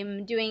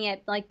I'm doing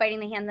it like biting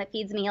the hand that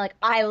feeds me. Like,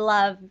 I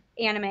love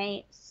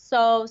anime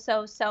so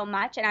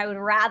much, and I would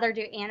rather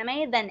do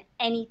anime than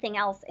anything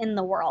else in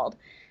the world.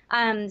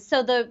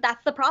 So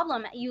that's the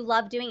problem. You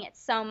love doing it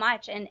so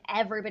much, and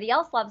everybody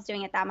else loves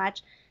doing it that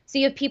much. So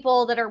you have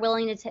people that are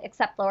willing to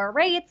accept lower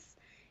rates,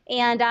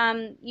 and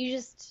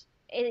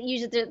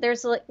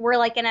we're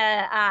like in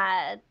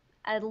a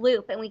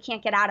loop and we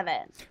can't get out of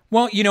it.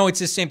 Well, you know, it's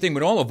the same thing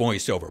with all of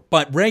voiceover,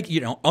 but you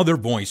know, other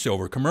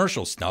voiceover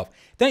commercial stuff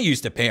that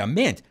used to pay a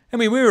mint. I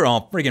mean, we were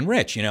all friggin'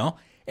 rich, you know,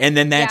 and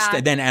then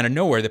then out of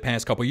nowhere, the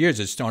past couple of years,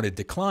 it started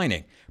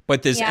declining.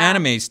 But this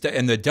anime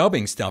and the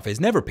dubbing stuff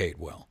has never paid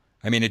well.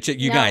 I mean,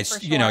 you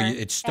know,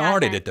 it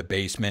started at the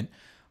basement,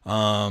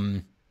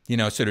 you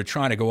know, so to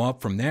try to go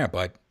up from there,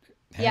 but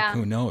heck,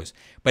 who knows?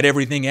 But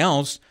everything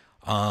else.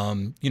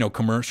 You know,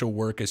 commercial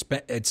work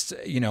it's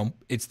you know,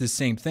 it's the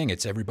same thing.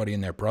 It's everybody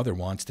and their brother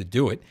wants to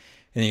do it,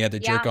 and you have to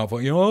jerk off.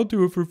 You know, I'll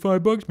do it for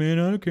 $5, man.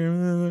 I don't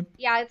care.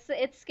 Yeah,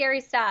 it's scary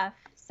stuff.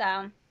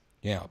 So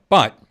yeah,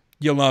 but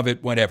you love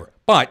it, whatever.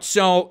 But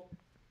so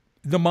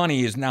the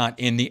money is not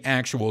in the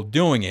actual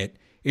doing it.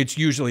 It's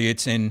usually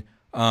in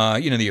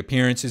you know, the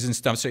appearances and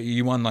stuff. So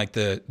you on like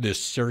the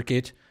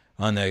circuit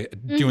on the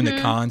doing the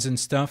cons and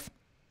stuff.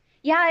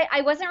 Yeah, I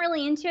wasn't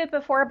really into it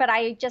before, but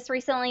I just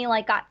recently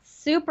like got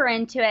super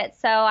into it.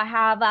 So I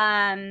have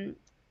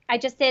I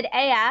just did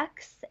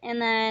AX,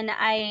 and then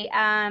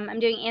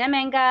I'm doing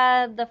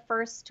Animanga the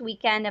first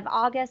weekend of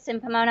August in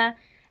Pomona,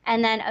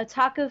 and then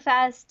Otaku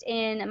Fest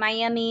in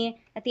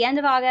Miami at the end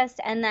of August,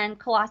 and then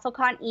Colossal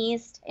Con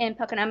East in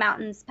Pocono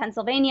Mountains,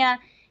 Pennsylvania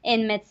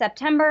in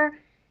mid-September.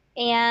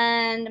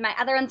 And my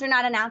other ones are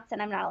not announced,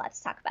 and I'm not allowed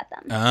to talk about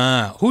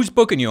them. Who's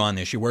booking you on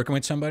this? You working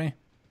with somebody?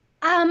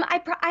 I have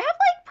like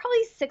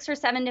probably 6 or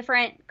 7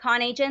 different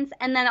con agents,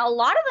 and then a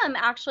lot of them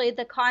actually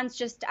the cons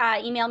just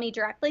email me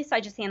directly, so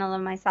I just handle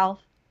them myself.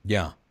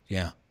 Yeah.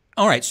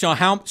 All right.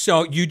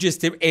 So you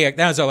just did AX?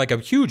 That was like a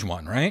huge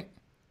one, right?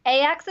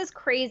 AX is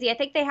crazy. I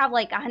think they have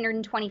like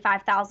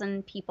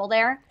 125,000 people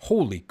there.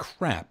 Holy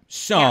crap!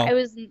 So yeah, it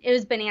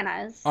was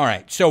bananas. All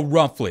right. So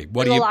roughly, it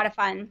was a lot of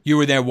fun. You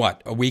were there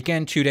what? A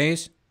weekend? 2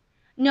 days?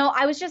 No,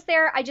 I was just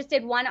there. I just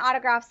did one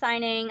autograph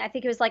signing. I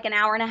think it was like an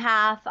hour and a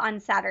half on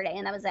Saturday,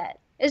 and that was it.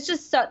 It's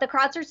just the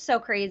crowds are so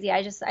crazy.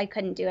 I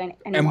couldn't do it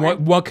anymore.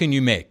 And what can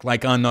you make?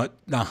 Like on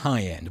the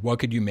high end, what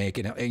could you make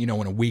in in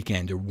a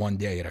weekend or one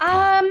day at a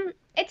con?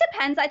 It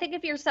depends. I think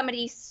if you're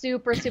somebody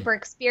super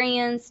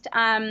experienced,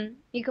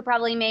 you could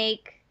probably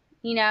make,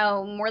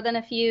 more than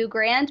a few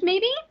grand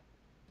maybe.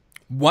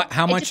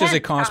 How much does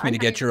it cost me to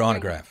get your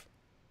autograph?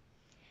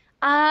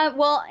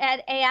 Well,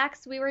 at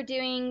AX, we were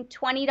doing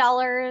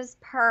 $20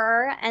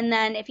 per, and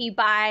then if you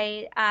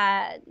buy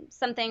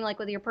something like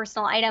with your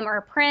personal item or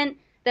a print,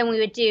 then we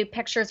would do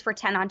pictures for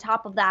 10 on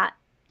top of that.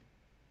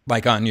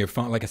 Like on your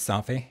phone, like a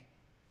selfie?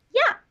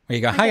 Yeah. Where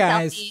you go, hi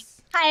guys.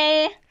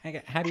 Selfie.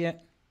 Hi. How do you?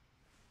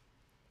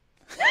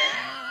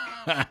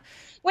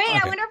 Wait, okay.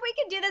 I wonder if we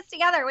could do this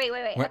together. Wait.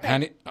 What,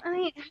 okay.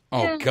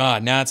 Oh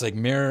God, now it's like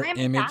mirror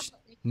image.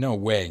 No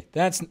way.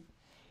 That's.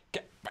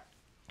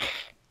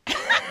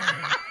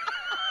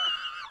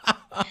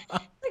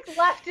 Like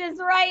left is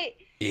right.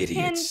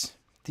 Idiots.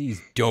 These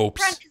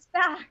dopes. Front is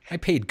back. I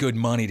paid good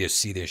money to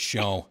see this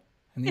show,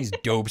 and these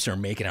dopes are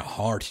making it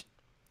hard.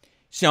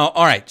 So,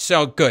 all right.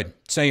 So good.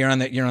 So you're on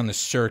the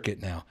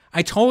circuit now.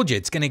 I told you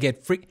it's gonna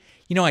get free.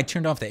 I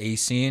turned off the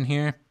AC in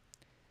here.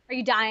 Are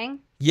you dying?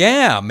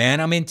 Yeah, man.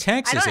 I'm in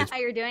Texas. I don't know how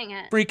you're doing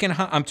it. Freaking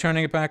hot. I'm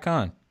turning it back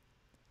on.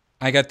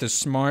 I got the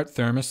smart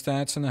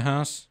thermostats in the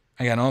house.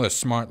 I got all the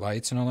smart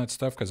lights and all that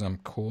stuff because I'm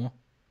cool.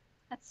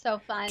 That's so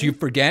fun. Do you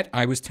forget?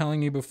 I was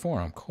telling you before,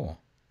 I'm cool.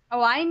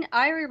 Oh,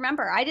 I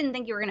remember. I didn't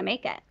think you were going to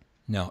make it.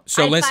 No.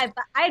 So I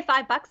had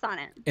 $5 on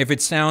it. If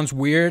it sounds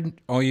weird,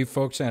 all you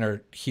folks that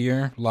are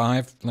here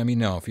live, let me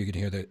know if you could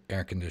hear the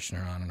air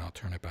conditioner on, and I'll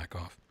turn it back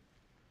off.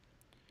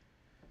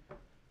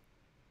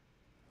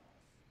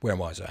 Where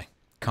was I?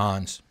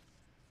 Cons.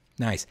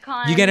 Nice.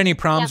 Cons. You get any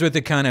problems with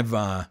the kind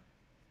of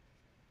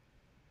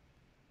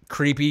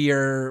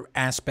creepier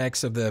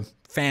aspects of the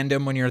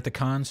fandom when you're at the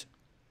cons?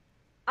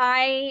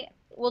 I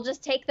will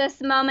just take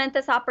this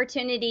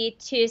opportunity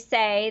to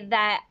say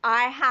that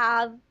I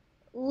have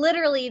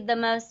literally the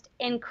most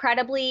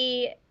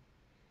incredibly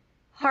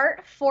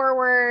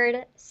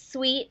heart-forward,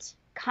 sweet,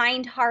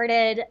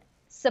 kind-hearted,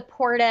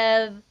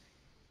 supportive,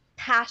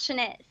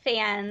 passionate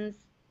fans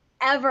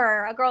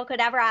ever a girl could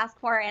ever ask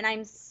for, and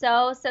I'm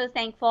so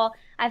thankful.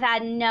 I've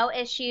had no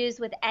issues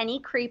with any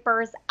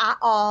creepers at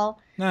all.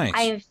 Nice.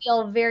 I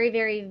feel very,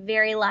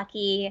 very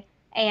lucky,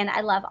 and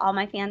I love all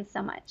my fans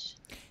so much.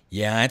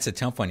 Yeah, it's a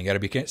tough one. You got to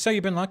be careful. So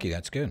you've been lucky.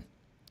 That's good.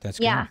 That's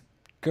good. Yeah.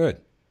 Good.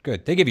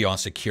 They give you all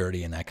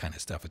security and that kind of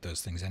stuff at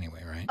those things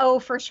anyway, right? Oh,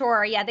 for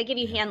sure. Yeah, they give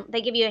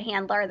you a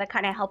handler that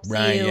kind of helps you.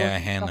 Right. Yeah, a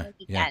handler. The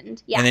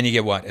weekend. Yeah. And then you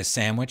get what? A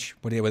sandwich?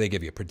 What do they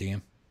give you? Per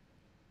diem?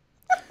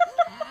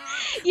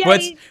 Yeah,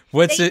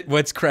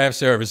 what's craft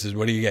services?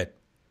 What do you get?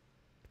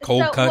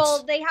 Cold cuts?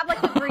 Well, they have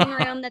like the green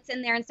room that's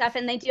in there and stuff,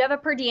 and they do have a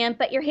per diem,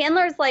 but your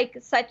handler's like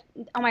such,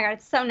 oh my God,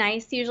 it's so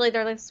nice. Usually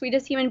they're the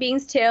sweetest human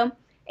beings too.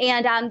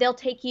 And they'll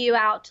take you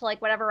out to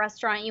like whatever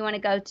restaurant you want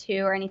to go to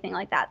or anything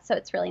like that. So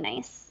it's really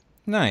nice.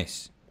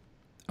 Nice.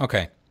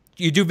 Okay.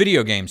 You do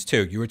video games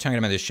too. You were talking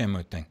about the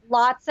Shenmue thing.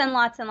 Lots and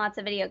lots and lots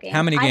of video games.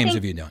 How many games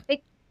have you done?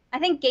 I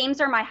think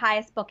games are my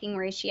highest booking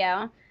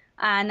ratio.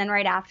 And then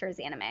right after is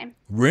anime.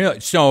 Really?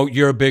 So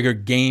you're a bigger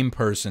game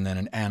person than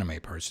an anime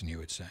person, you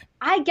would say?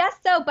 I guess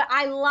so, but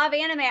I love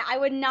anime. I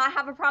would not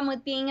have a problem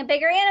with being a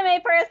bigger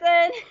anime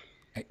person.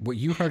 Well,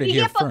 you heard it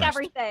here first. You can't book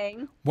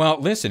everything. Well,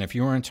 listen, if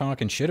you weren't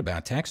talking shit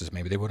about Texas,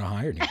 maybe they would have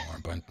hired you more,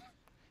 but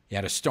you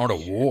had to start a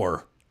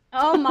war.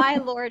 Oh, my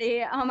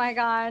lordy. Oh, my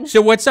God.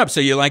 So what's up? So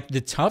you like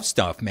the tough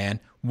stuff, man.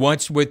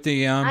 What's with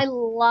the... I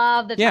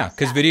love the tough stuff. Yeah,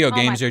 because video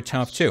games are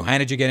tough, too. How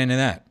did you get into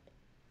that?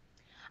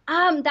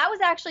 That was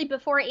actually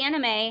before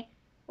anime.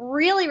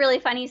 Really, really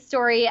funny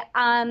story.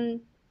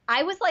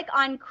 I was like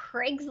on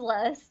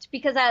Craigslist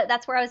because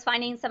that's where I was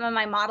finding some of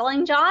my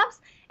modeling jobs.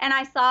 And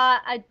I saw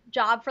a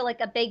job for like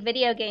a big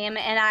video game,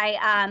 and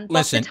I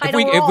listen.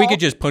 If we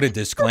could just put a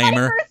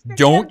disclaimer: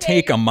 don't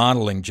take a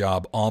modeling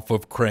job off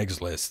of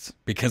Craigslist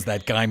because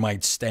that guy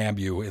might stab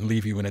you and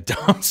leave you in a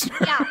dumpster.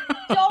 Yeah,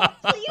 don't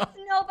please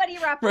nobody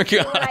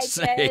replicate what I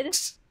did.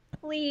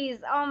 Please,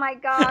 oh my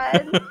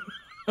God.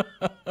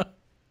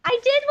 I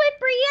did what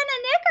Brianna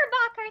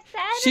Knickerbocker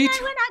said, and I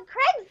went on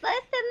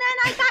Craigslist, and then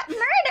I got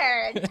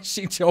murdered.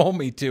 She told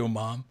me to,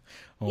 Mom.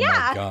 Oh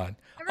my God.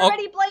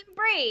 Everybody blame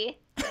Brie.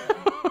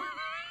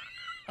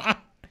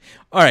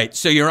 All right,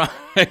 so you're on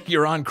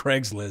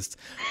Craigslist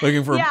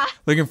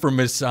looking for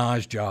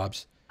massage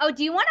jobs. Oh,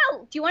 do you want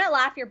to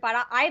laugh your butt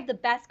off? I have the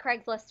best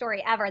Craigslist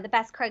story ever. The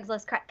best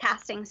Craigslist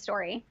casting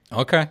story.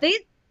 Okay.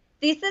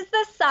 This is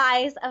the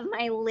size of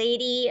my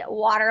lady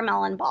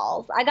watermelon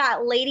balls. I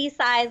got lady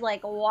size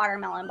like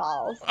watermelon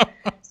balls.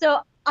 So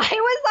I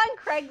was on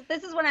Craigslist.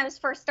 This is when I was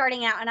first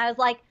starting out, and I was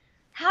like,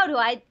 how do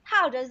I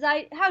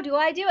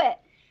do it?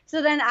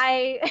 So then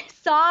I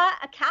saw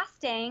a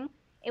casting.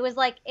 It was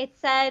like, it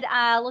said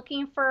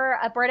looking for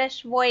a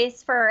British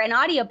voice for an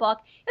audiobook.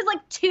 It was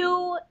like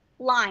 2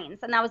 lines,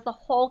 and that was the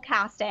whole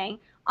casting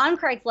on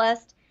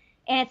Craigslist,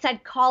 and it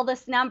said call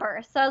this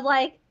number. So I was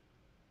like,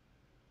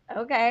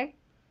 okay.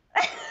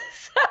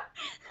 So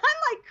I'm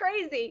like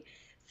crazy.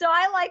 So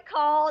I like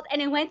called, and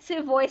it went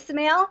to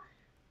voicemail.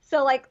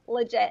 So like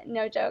legit,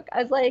 no joke.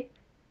 I was like,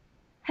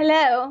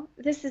 hello,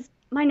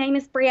 my name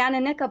is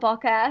Brianna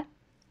Knickerbocker,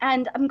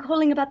 and I'm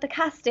calling about the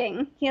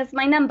casting. Here's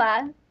my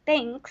number.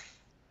 Thanks.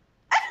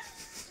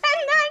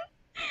 And then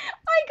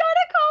I got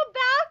a call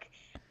back,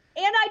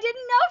 and I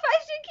didn't know if I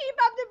should keep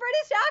up the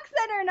British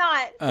accent or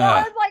not. So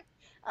I was like,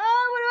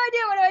 oh, what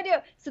do I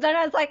do? So then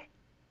I was like,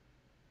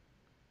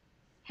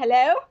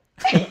 hello?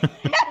 And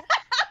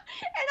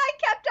I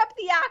kept up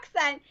the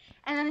accent.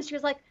 And then she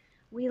was like,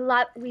 we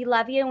love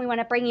you, and we want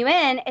to bring you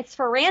in. It's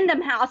for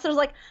Random House. So I was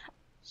like,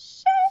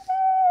 shit.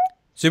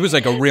 So it was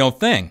like a real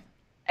thing.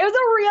 It was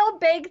a real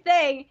big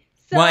thing.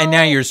 So, well, and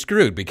now you're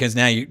screwed because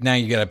now you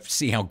got to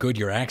see how good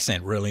your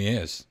accent really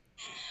is.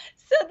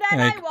 So then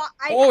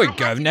like,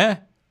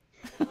 governor.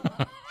 So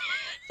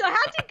I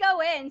had to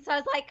go in. So I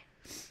was like,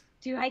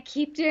 do I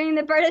keep doing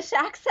the British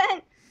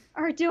accent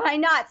or do I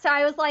not? So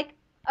I was like,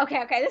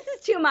 okay, this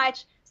is too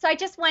much. So I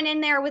just went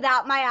in there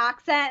without my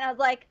accent. I was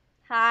like,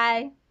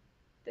 hi,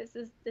 this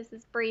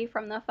is Bree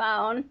from the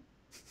phone.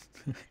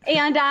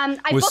 And I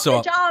booked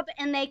the job,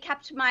 and they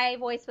kept my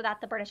voice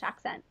without the British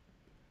accent.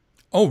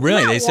 Oh,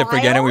 really? They said,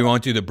 forget it, we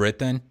won't do the Brit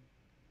then?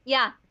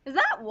 Yeah. Is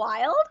that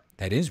wild?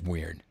 That is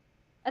weird.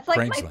 That's like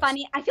I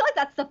feel like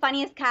that's the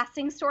funniest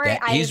casting story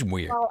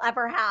will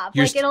ever have.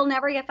 It'll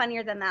never get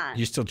funnier than that.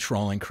 You're still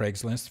trolling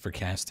Craigslist for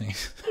casting?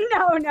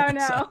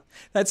 No.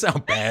 That's how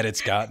bad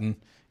it's gotten.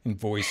 in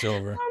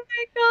voiceover. Oh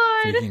my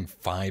God. Freaking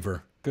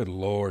Fiverr. Good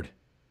Lord.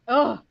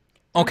 Oh.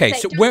 Okay,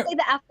 so don't say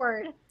the F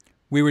word.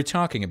 We were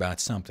talking about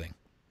something.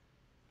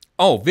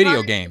 Oh,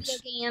 video games.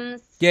 Video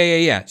games.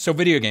 Yeah. So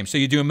video games. So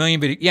you do a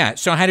million video. Yeah.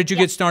 So how did you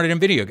get started in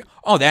video games?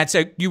 Oh,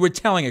 you were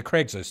telling a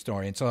Craigslist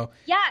story, and so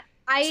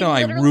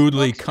I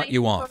rudely cut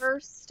you off. Oh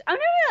no,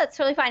 that's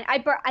totally fine. I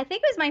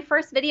think it was my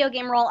first video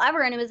game role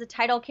ever, and it was a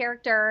title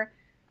character.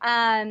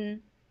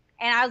 And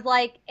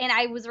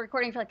I was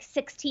recording for like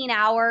 16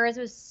 hours.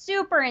 It was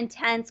super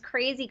intense,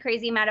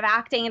 crazy amount of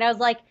acting, and I was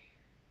like,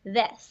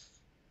 this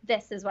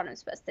is what I'm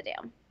supposed to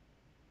do.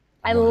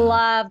 I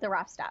love the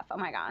rough stuff. Oh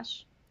my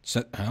gosh.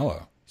 So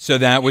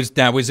that was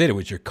it. It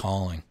was your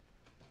calling.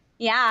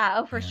 Yeah.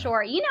 Oh, for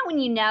sure. You know when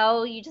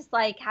you just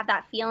like have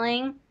that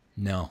feeling.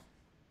 No.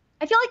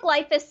 I feel like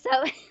life is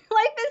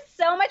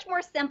so much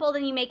more simple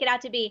than you make it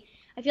out to be.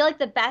 I feel like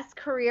the best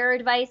career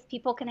advice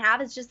people can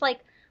have is just like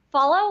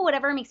follow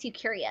whatever makes you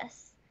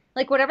curious.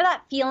 Like whatever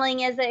that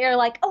feeling is that you're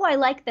like, oh, I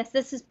like this.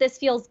 This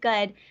feels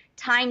good.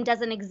 Time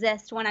doesn't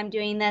exist when I'm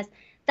doing this.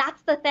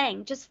 That's the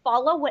thing. Just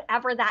follow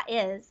whatever that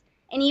is.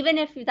 And even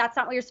if that's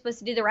not what you're supposed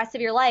to do the rest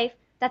of your life,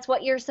 that's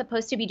what you're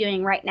supposed to be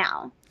doing right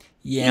now.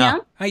 Yeah. You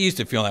know? I used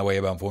to feel that way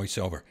about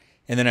voiceover.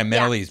 And then I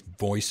met all these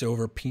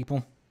voiceover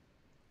people.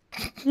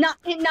 Not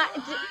including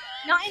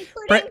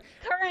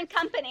current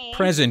company.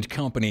 Present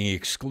company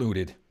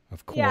excluded,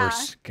 of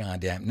course. Yeah.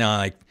 Goddamn. No,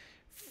 like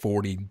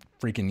 40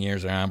 freaking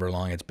years or however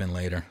long it's been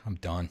later. I'm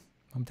done.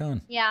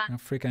 Yeah. I don't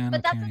freak out.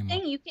 But that's the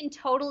thing. You can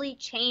totally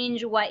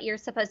change what you're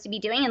supposed to be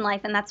doing in life,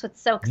 and that's what's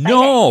so exciting.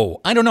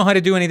 No, I don't know how to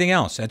do anything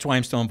else. That's why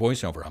I'm still in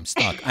voiceover. I'm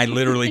stuck. I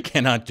literally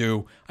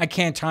I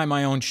can't tie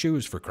my own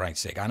shoes, for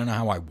Christ's sake. I don't know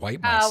how I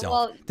wipe myself.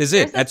 Well, that's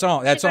it. That's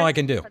all I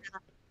can do.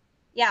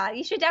 Yeah,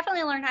 you should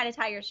definitely learn how to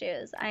tie your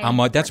shoes.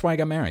 That's why I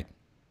got married.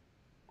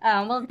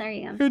 Oh, well, there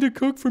you go. You had to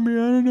cook for me. I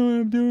don't know what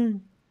I'm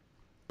doing.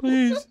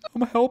 Please,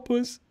 I'm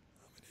helpless.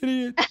 I'm an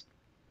idiot.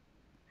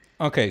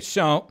 Okay,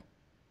 so,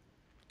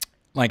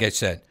 like I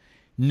said,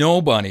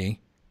 you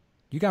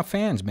got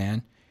fans,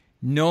 man.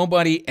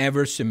 Nobody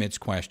ever submits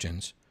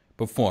questions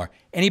before.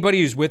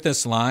 Anybody who's with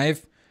us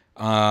live,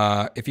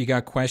 if you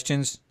got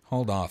questions,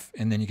 hold off.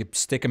 And then you can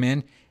stick them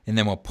in, and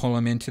then we'll pull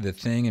them into the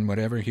thing and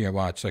whatever. Here,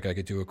 watch, like I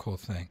could do a cool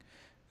thing.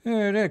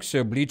 Whatever.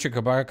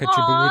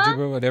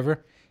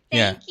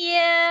 Thank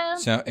you.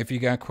 So if you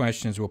got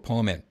questions, we'll pull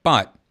them in.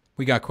 But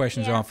we got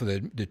questions off of the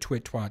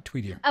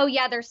tweet here. Oh,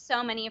 yeah, there's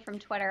so many from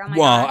Twitter. Oh, my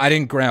gosh. I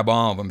didn't grab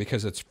all of them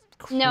because it's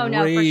crazy. No,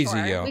 for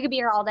sure. Yo. We could be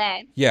here all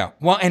day. Yeah.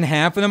 Well, and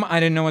half of them, I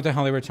didn't know what the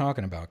hell they were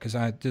talking about because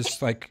I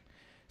just like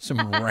some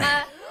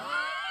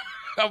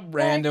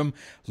random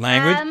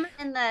language.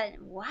 And the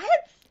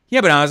what?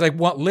 Yeah, but I was like,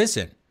 well,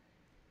 listen,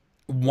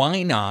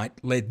 why not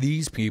let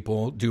these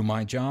people do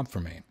my job for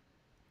me?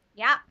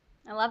 Yeah,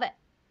 I love it.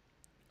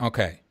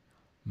 Okay.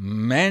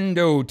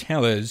 Mando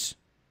Tellers,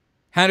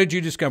 how did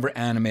you discover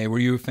anime? Were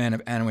you a fan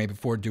of anime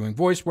before doing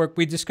voice work?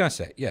 We discussed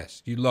that.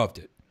 Yes, you loved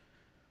it.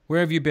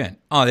 Where have you been?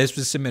 Oh, this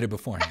was submitted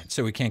beforehand,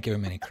 so we can't give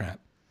him any crap.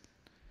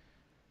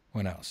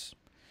 What else?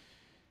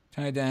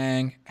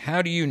 Tai-dang,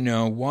 how do you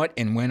know what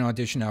and when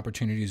audition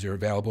opportunities are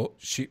available?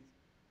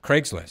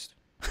 Craigslist.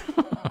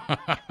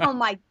 Oh,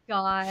 my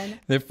God.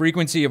 The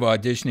frequency of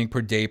auditioning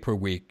per day per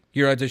week.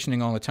 You're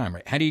auditioning all the time,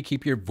 right? How do you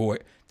keep your voice?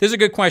 This is a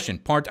good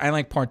question. I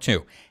like part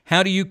 2.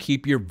 How do you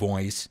keep your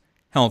voice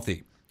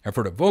healthy? I've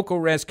heard of vocal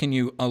rest. Can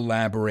you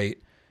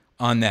elaborate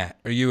on that?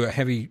 Are you a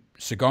heavy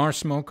cigar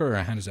smoker, or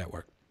how does that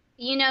work?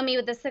 You know me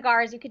with the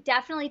cigars. You could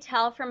definitely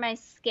tell from my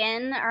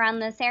skin around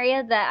this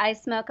area that I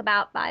smoke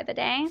about 5 a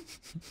day.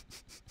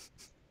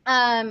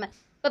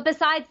 But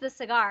besides the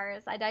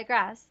cigars, I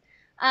digress.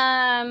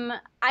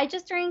 I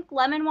just drink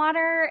lemon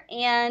water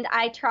and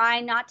I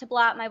try not to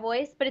blow out my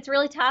voice, but it's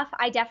really tough.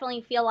 I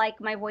definitely feel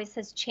like my voice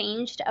has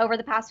changed over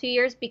the past few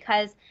years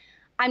because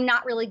I'm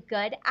not really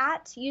good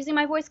at using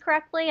my voice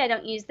correctly. I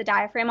don't use the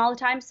diaphragm all the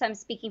time, so I'm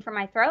speaking from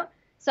my throat.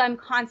 So I'm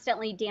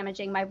constantly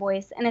damaging my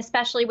voice, and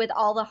especially with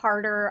all the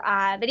harder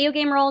video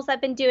game roles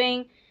I've been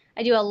doing,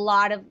 I do a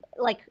lot of,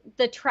 like,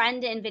 the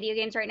trend in video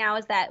games right now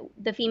is that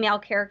the female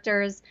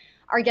characters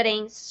are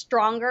getting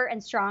stronger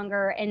and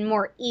stronger and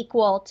more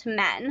equal to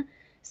men.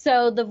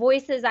 So the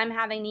voices I'm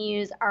having to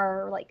use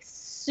are like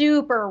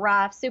super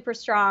rough, super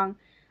strong.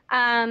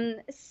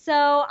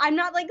 So I'm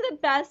not like the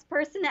best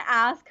person to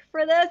ask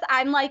for this.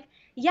 I'm like,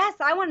 yes,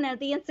 I want to know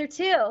the answer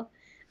too.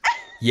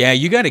 Yeah,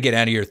 you got to get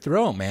out of your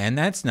throat, man.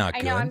 That's not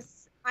good. I know,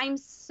 I'm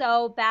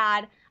so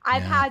bad.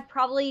 I've had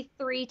probably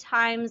 3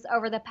 times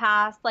over the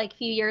past like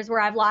few years where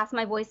I've lost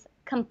my voice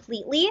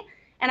completely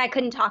and I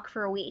couldn't talk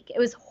for a week. It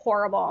was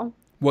horrible.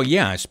 Well,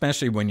 yeah,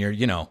 especially when you're,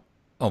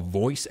 a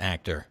voice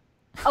actor.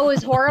 Oh, it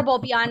was horrible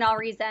beyond all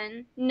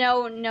reason.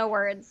 No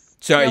words.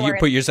 So you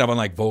put yourself on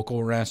like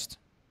vocal rest?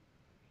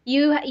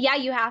 You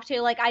have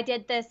to. Like I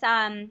did this,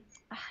 I'm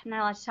not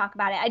allowed to talk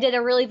about it. I did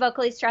a really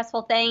vocally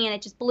stressful thing and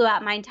it just blew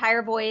out my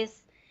entire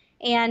voice.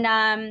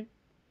 And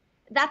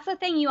that's the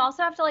thing. You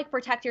also have to like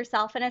protect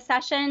yourself in a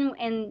session.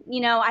 And,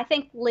 I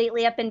think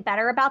lately I've been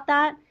better about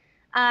that.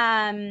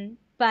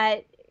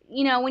 But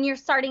you know, when you're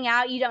starting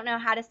out, you don't know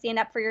how to stand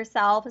up for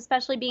yourself,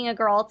 especially being a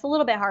girl. It's a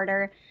little bit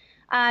harder.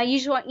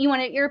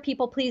 You're a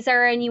people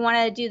pleaser and you want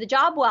to do the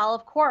job well,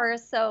 of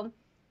course. So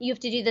you have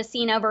to do the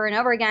scene over and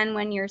over again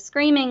when you're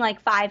screaming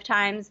like 5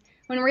 times,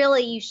 when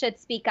really you should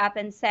speak up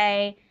and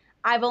say,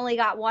 I've only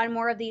got one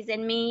more of these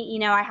in me. You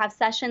know, I have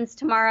sessions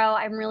tomorrow.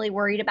 I'm really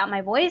worried about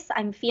my voice.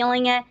 I'm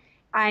feeling it.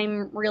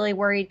 I'm really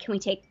worried. Can we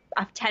take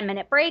a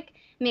 10-minute break?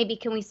 Maybe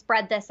can we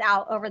spread this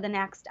out over the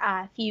next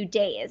few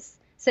days,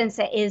 since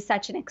it is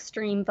such an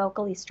extreme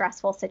vocally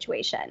stressful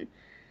situation.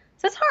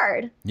 So it's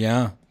hard.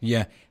 Yeah.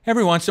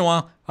 Every once in a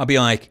while, I'll be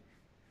like,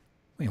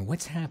 wait,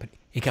 what's happening?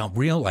 It got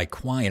real like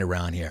quiet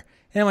around here.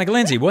 And I'm like,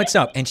 Lindsay, what's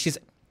up? And she's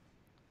like,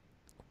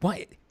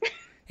 what?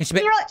 And she's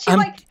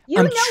like,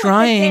 I'm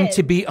trying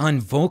to be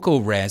on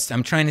vocal rest.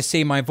 I'm trying to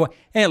say my voice.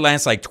 And it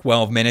lasts like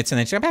 12 minutes. And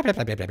then she's like, blah,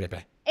 blah, blah, blah, blah, blah.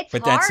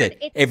 But that's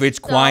it. If it's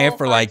quiet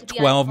for like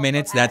 12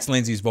 minutes, that's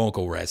Lindsay's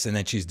vocal rest. And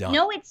then she's done.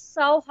 No, it's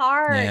so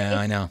hard. Yeah,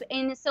 I know.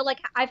 And so like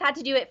I've had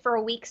to do it for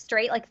a week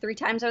straight, like 3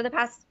 times over the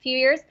past few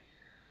years.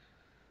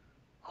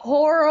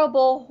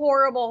 Horrible,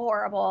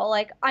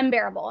 like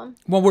unbearable.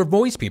 Well, we're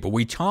voice people.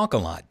 We talk a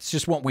lot. It's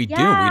just what we do.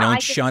 We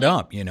don't shut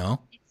up, you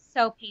know? It's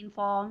so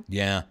painful.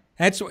 Yeah.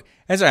 That's what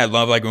I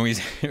love, like when we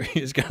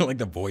just go to like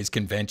the voice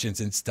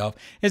conventions and stuff.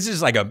 It's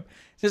just like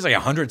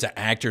hundreds of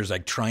actors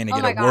like trying to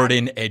get a word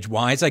in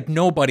edgewise. Like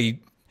no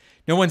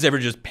one's ever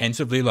just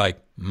pensively like,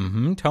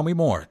 tell me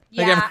more.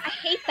 Yeah, like, I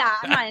hate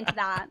that. I'm not into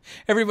that.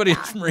 Everybody's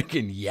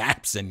freaking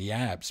yaps and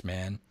yaps,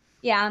 man.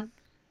 Yeah.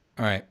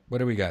 All right, what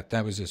do we got?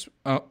 That was just,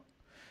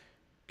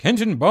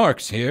 Kenton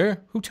Barks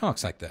here. Who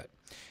talks like that?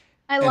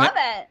 I love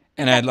it.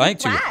 And I'd like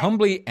to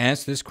humbly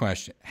ask this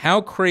question. How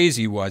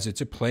crazy was it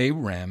to play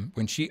Rem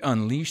when she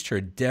unleashed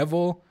her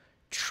devil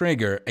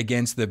trigger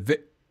against the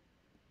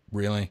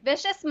Really?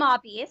 Vicious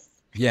mob beast.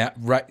 Yeah,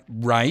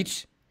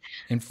 right.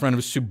 In front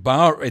of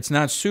Subaru. It's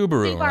not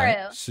Subaru,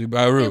 right?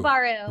 Subaru.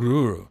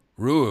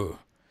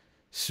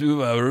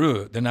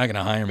 Subaru. They're not going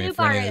to hire me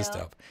for any of this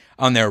stuff.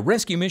 On their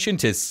rescue mission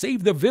to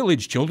save the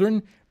village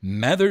children,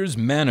 Mathers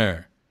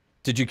Manor.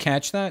 Did you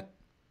catch that?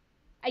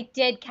 I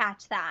did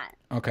catch that.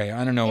 Okay,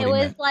 I don't know what he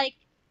meant.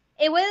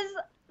 It was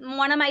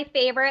one of my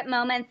favorite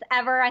moments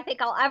ever. I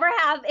think I'll ever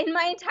have in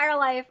my entire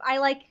life.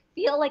 I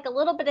feel like a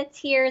little bit of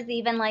tears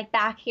even like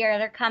back here.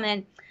 They're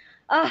coming.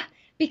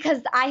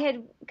 Because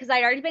I'd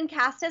already been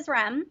cast as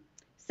Rem.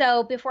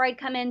 So before I'd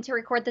come in to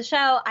record the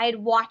show, I had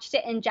watched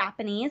it in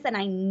Japanese and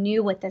I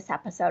knew what this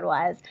episode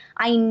was.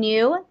 I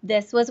knew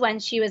this was when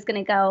she was going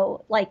to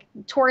go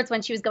towards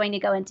when she was going to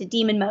go into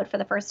demon mode for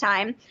the first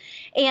time.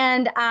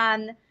 And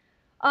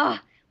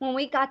when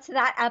we got to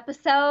that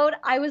episode,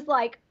 I was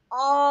like,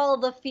 all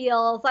the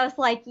feels. I was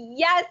like,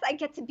 yes, I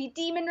get to be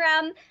Demon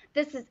Rem.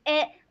 This is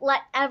it.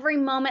 Let every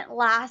moment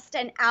last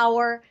an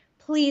hour.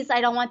 Please,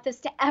 I don't want this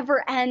to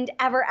ever end,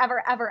 ever,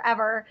 ever, ever,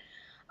 ever.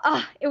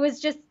 It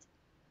was just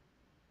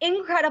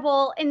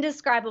incredible,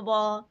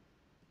 indescribable.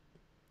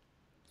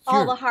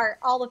 All the heart,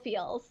 all the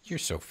feels. You're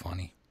so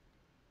funny.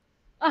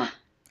 I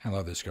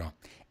love this girl.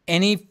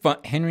 Any fun,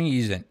 Henry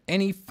Eason,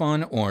 any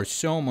fun or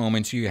so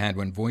moments you had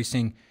when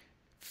voicing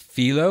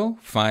Philo,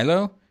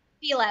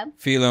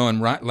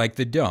 and like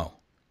the dough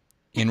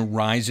in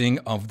Rising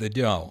of the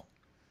Dough,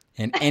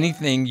 and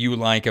anything you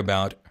like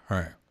about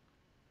her.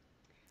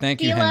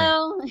 Thank you,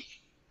 Henry.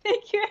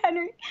 Thank you,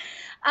 Henry.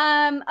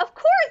 Of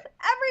course,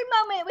 every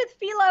moment with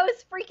Philo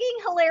is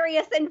freaking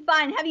hilarious and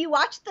fun. Have you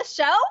watched the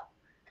show?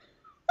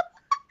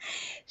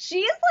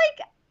 She is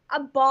like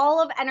a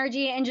ball of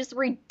energy and just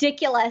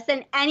ridiculous.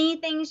 And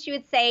anything she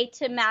would say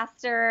to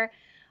Master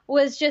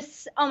was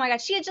just, oh my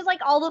God, she had just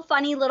like all the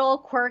funny little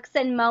quirks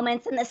and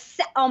moments and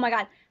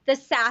the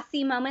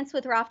sassy moments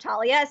with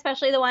Raftalia,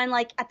 especially the one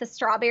like at the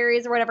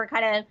strawberries or whatever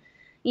kind of,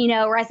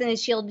 Resident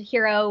Shield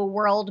hero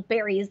world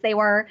berries they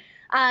were.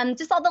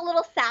 Just all the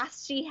little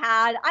sass she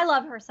had. I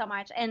love her so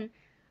much. And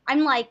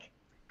I'm like,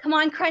 come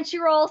on,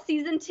 Crunchyroll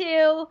season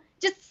 2,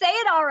 just say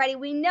it already.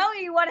 We know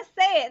you want to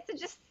say it, so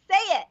just say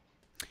it.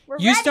 We're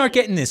ready. Start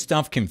getting this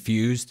stuff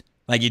confused.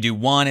 Like you do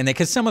one, and then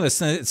because some of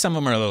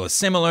them are a little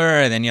similar,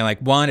 and then you're like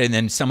one, and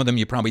then some of them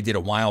you probably did a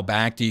while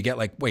back. Do you get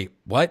like, wait,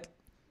 what?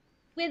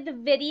 With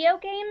video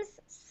games,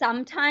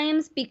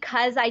 sometimes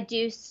because I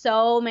do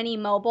so many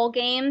mobile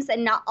games,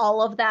 and not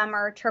all of them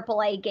are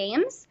AAA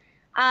games,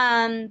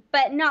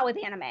 but not with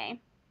anime.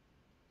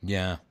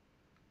 Yeah.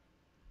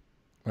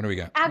 What do we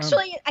got?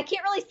 Actually, I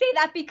can't really say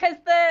that because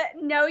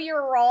the know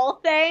your role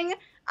thing,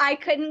 I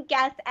couldn't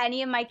guess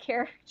any of my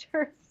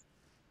characters.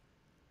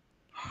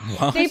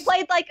 What?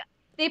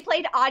 They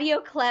played audio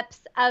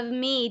clips of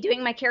me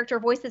doing my character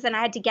voices, and I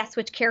had to guess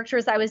which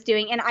characters I was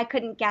doing, and I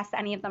couldn't guess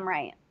any of them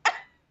right.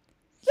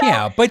 So,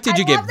 yeah, but did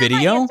you get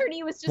video?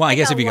 Well, I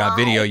guess if you got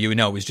video, you would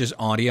know it was just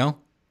audio.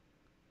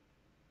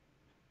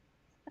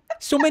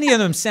 So many of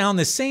them sound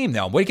the same,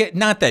 though.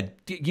 Not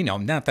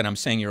that I'm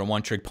saying you're a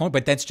one-trick pony,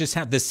 but that's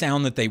just the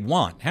sound that they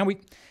want.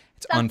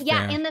 It's unfair.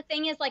 Yeah, and the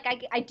thing is, like,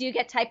 I do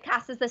get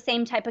typecast as the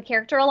same type of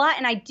character a lot,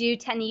 and I do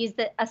tend to use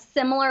a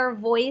similar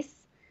voice,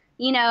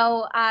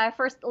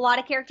 for a lot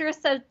of characters.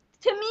 So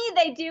to me,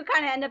 they do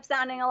kind of end up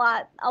sounding a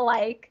lot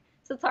alike.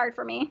 So it's hard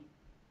for me.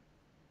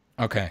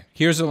 Okay,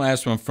 here's the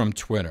last one from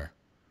Twitter.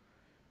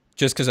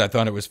 Just because I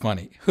thought it was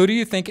funny. Who do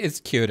you think is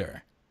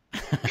cuter?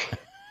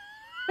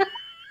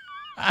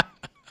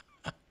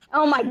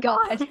 Oh my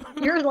God.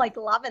 You're like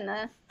loving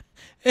this.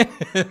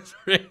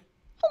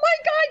 Oh my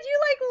God, you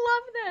like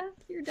love this.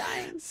 You're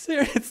dying.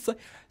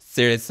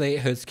 Seriously,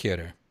 who's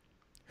cuter?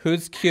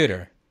 Who's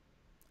cuter?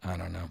 I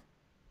don't know.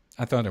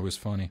 I thought it was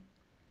funny.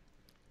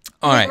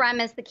 All right.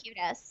 Rem is the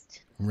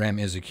cutest. Rem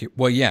is a cute.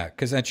 Well, yeah,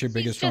 because that's your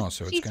biggest draw,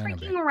 so it's kind of.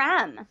 She's freaking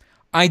Rem.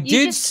 I you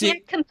did just see.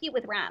 Can't compete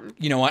with Rem.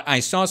 You know what? I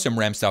saw some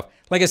Rem stuff.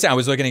 Like I said, I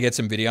was looking to get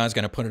some video. I was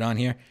going to put it on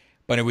here,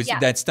 but it was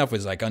that stuff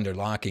was like under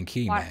lock and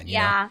key, man. You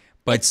know?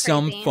 But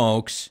some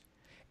folks,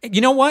 you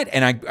know what?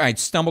 And I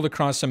stumbled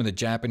across some of the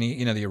Japanese,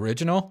 you know, the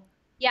original.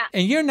 Yeah.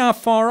 And you're not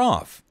far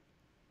off.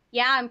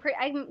 Yeah,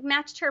 I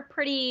matched her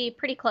pretty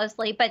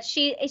closely, but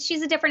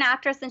she's a different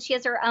actress and she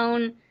has her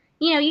own.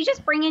 You know, you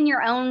just bring in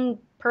your own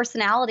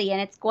personality and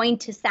it's going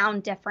to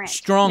sound different.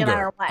 Stronger, no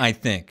matter what. I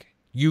think.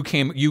 You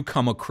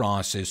come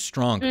across as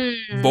stronger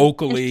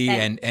vocally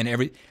and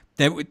every.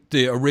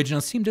 The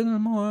original seemed a little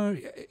more,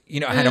 you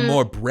know, had a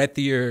more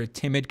breathier,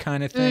 timid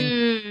kind of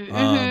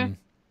thing.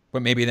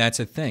 But maybe that's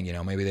a thing, you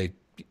know. Maybe they,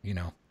 you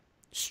know,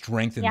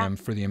 strengthen them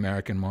for the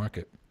American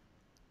market.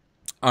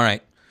 All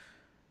right.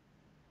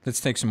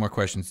 Let's take some more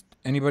questions.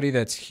 Anybody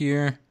that's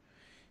here?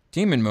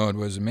 Demon Mode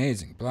was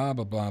amazing. Blah,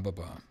 blah, blah, blah,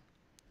 blah.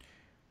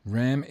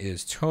 Rem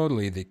is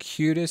totally the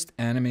cutest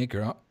anime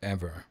girl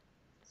ever.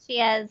 She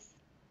is.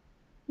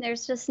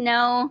 There's just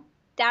no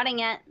doubting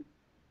it.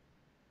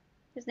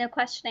 There's no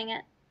questioning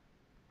it.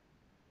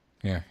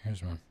 Yeah,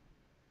 here's one.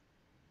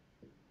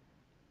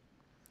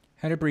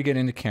 How did Brie get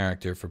into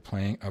character for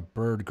playing a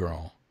bird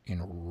girl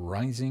in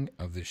Rising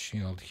of the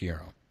Shield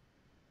Hero?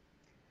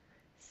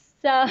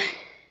 So,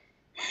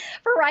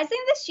 for Rising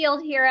of the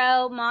Shield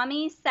Hero,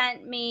 Mommy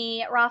sent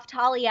me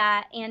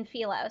Raphtalia and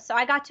Philo. So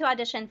I got to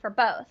audition for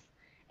both.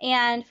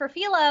 And for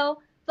Philo,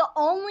 the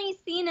only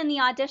scene in the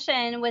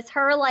audition was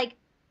her like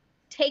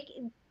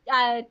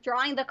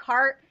drawing the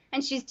cart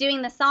and she's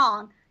doing the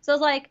song. So I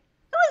was like,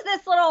 who is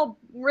this little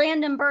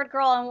random bird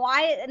girl and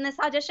why in this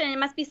audition it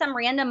must be some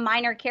random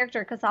minor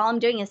character because all I'm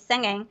doing is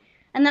singing.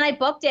 And then I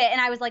booked it and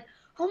I was like,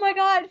 oh my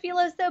God,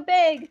 Philo's so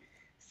big.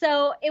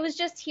 So it was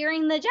just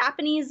hearing the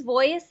Japanese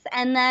voice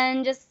and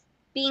then just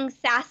being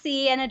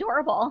sassy and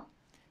adorable.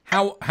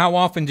 How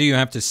often do you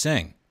have to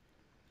sing?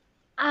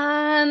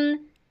 And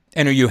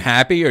are you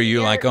happy or are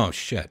you like, oh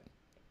shit?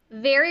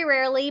 Very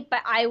rarely,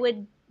 but I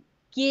would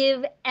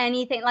give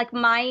anything. Like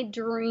my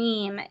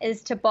dream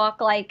is to book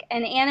like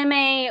an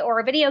anime or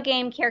a video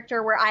game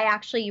character where I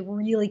actually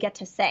really get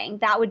to sing.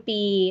 That would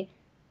be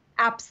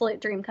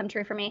absolute dream come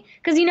true for me.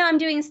 Because, you know, I'm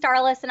doing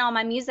Starless and all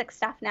my music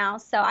stuff now.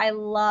 So I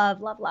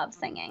love, love, love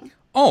singing.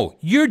 Oh,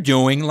 you're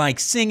doing like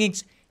singing.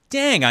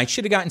 Dang, I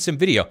should have gotten some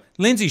video.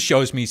 Lindsay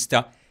shows me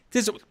stuff.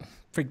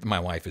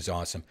 My wife is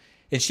awesome.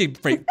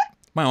 And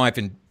my wife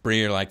and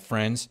Brie are like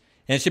friends.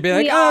 And she'd be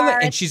like,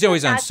 and she's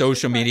always on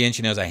social media and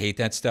she knows I hate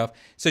that stuff.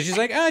 So she's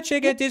like, oh,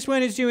 check out this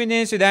one is doing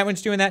this or that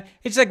one's doing that.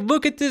 It's like,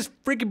 look at this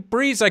freaking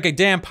Bree's like a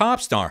damn pop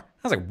star.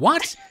 I was like,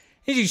 what?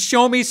 And she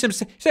showed me some,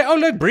 she said, oh,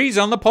 look, Bree's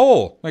on the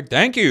pole. Like,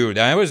 thank you.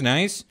 That was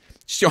nice.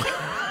 Show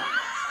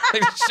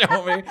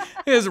me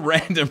this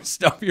random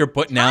stuff you're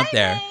putting out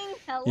there.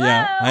 Hello.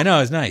 Yeah, I know.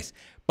 It's nice.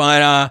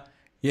 But,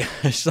 yeah,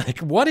 it's like,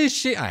 what is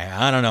she?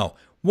 I don't know.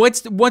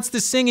 What's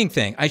the singing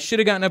thing? I should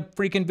have gotten a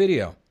freaking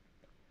video.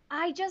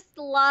 I just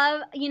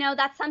love, you know,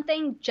 that's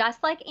something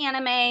just like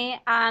anime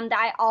that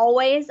I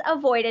always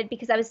avoided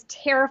because I was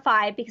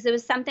terrified because it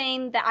was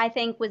something that I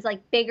think was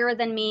like bigger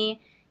than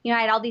me. You know,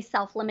 I had all these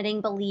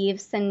self-limiting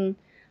beliefs and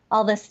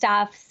all this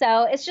stuff.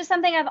 So it's just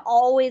something I've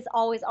always,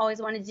 always,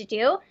 always wanted to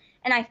do.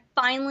 And I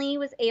finally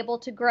was able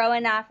to grow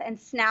enough and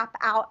snap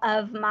out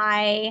of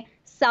my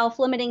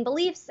self-limiting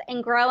beliefs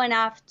and grow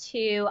enough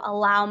to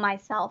allow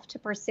myself to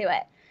pursue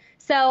it.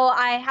 So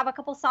I have a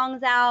couple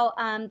songs out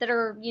that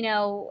are, you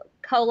know,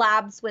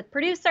 collabs with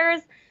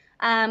producers.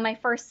 My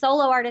first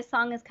solo artist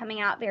song is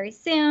coming out very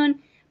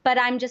soon, but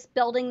I'm just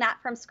building that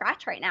from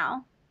scratch right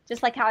now,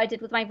 just like how I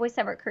did with my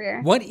voiceover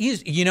career. What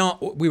is, you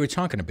know, we were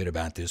talking a bit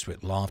about this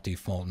with Lofty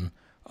Fulton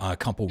a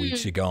couple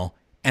weeks ago,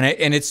 and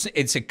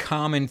it's a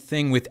common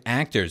thing with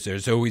actors.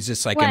 There's always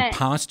this like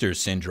imposter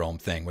syndrome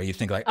thing where you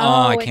think like,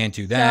 oh I can't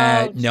do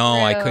that. So no,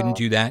 true. I couldn't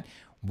do that.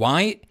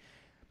 Why?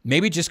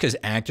 Maybe just because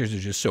actors are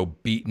just so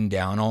beaten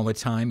down all the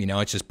time. You know,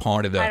 it's just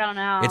part of the. I don't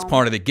know. It's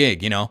part of the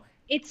gig. You know,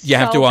 you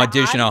have to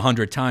audition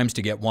 100 times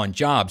to get one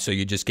job, so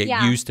you just get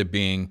used to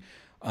being,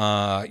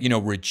 you know,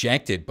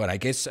 rejected. But I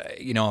guess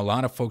you know a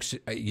lot of folks,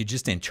 you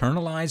just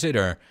internalize it,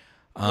 or.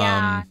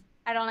 I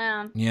don't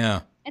know. Yeah.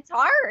 It's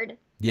hard.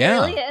 Yeah.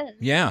 It really is.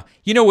 Yeah.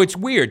 You know, it's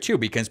weird too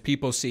because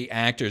people see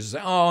actors,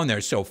 and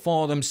they're so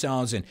full of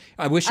themselves, and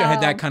I wish I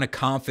had that kind of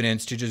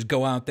confidence to just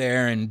go out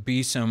there and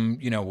be some,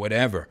 you know,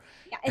 where.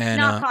 Yeah, it's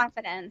not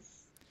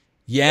confidence.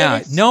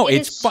 Yeah,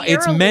 it's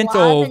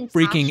mental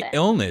freaking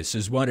illness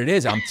is what it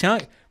is. I'm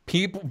telling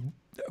people,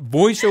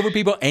 voiceover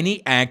people,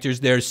 any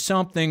actors, there's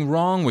something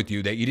wrong with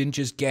you that you didn't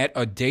just get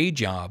a day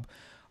job,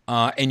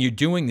 and you're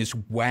doing this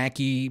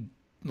wacky,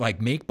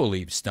 like,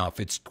 make-believe stuff.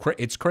 It's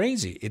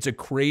crazy. It's a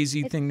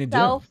crazy thing to do.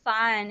 It's so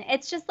fun.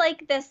 It's just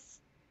like this.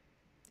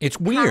 It's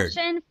weird.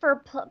 Passion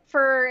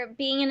for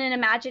being in an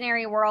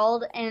imaginary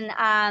world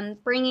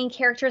and bringing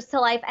characters to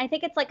life. I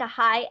think it's like a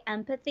high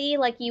empathy.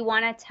 Like you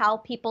want to tell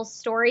people's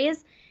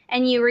stories,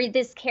 and you read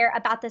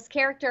about this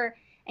character,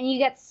 and you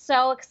get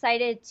so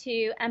excited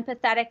to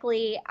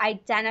empathetically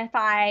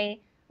identify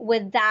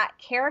with that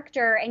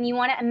character, and you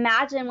want to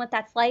imagine what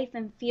that's like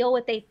and feel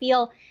what they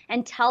feel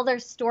and tell their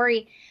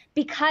story.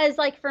 Because,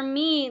 like, for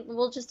me,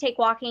 we'll just take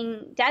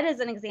Walking Dead as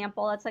an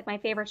example. It's like my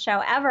favorite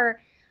show ever.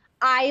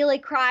 I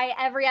like cry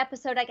every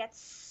episode. I get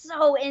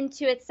so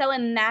into it, so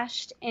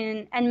enmeshed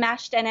in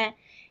it,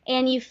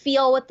 and you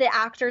feel what the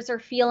actors are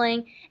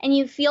feeling, and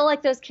you feel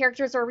like those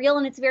characters are real,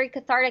 and it's very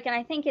cathartic. And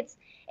I think it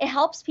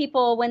helps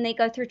people when they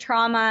go through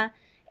trauma,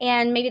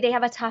 and maybe they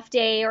have a tough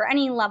day or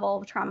any level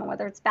of trauma,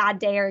 whether it's bad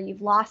day or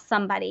you've lost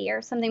somebody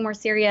or something more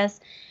serious.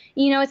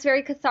 You know, it's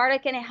very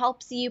cathartic, and it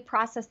helps you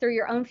process through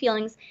your own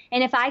feelings.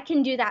 And if I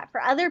can do that for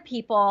other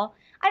people,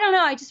 I don't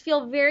know, I just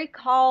feel very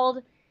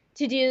called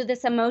to do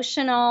this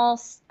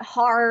emotional,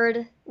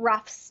 hard,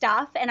 rough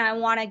stuff, and I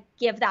want to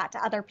give that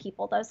to other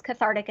people, those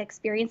cathartic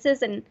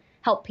experiences, and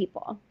help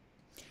people.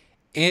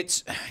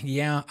 It's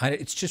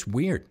just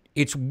weird.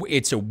 It's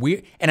a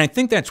weird, and I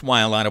think that's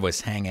why a lot of us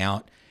hang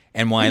out,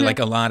 and why like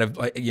a lot of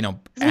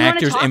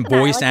actors and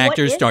voice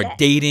actors start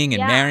dating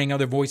and marrying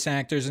other voice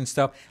actors and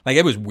stuff. Like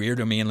it was weird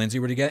when me and Lindsay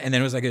were together, and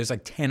then it was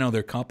like 10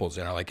 other couples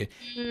that are like it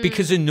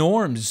because the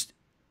norms,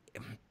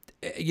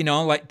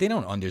 like they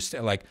don't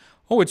understand. Like,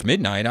 oh, it's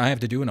midnight, I have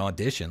to do an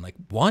audition. Like,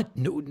 what?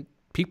 No,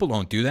 people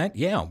don't do that.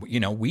 Yeah,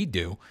 we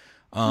do.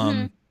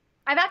 I've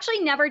actually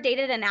never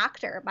dated an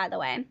actor, by the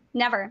way.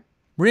 Never.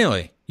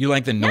 Really? You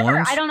like the norms?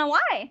 Never. I don't know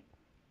why.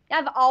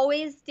 I've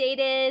always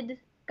dated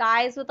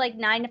guys with like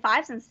 9 to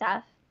 5s and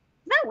stuff.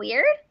 Isn't that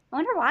weird? I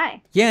wonder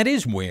why. Yeah, it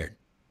is weird.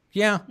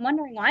 Yeah. I'm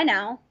wondering why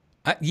now.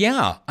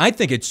 Yeah, I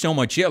think it's so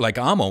much. Yeah, like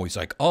I'm always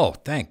like, oh,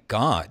 thank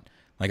God.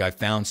 Like I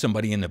found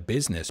somebody in the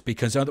business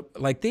because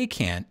they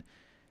can't.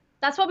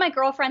 That's what my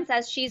girlfriend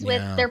says.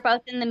 They're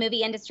both in the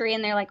movie industry,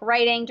 and they're like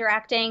writing,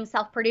 directing,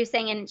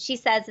 self-producing. And she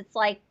says it's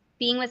like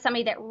being with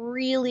somebody that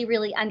really,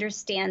 really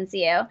understands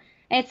you.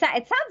 And it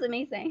sounds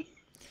amazing.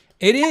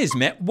 It is,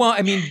 man. Well,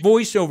 I mean,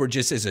 voiceover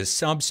just as a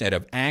subset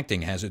of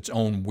acting has its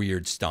own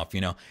weird stuff,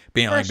 being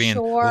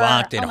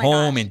locked at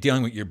home and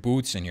dealing with your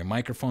boots and your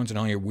microphones and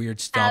all your weird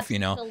stuff,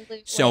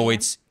 Absolutely. So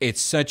it's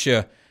such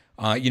a,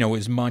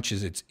 as much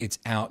as it's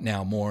out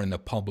now more in the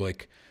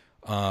public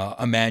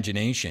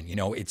imagination,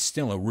 it's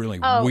still a really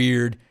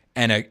weird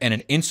and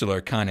an insular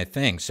kind of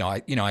thing. So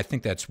I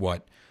think that's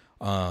what,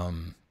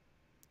 kind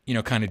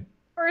of,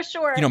 for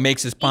sure,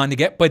 makes us bond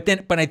together.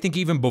 But I think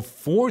even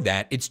before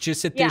that, it's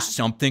just that there's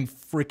something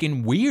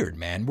freaking weird,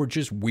 man. We're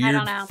just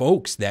weird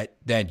folks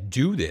that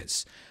do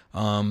this.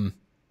 I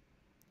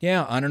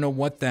don't know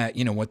what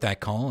that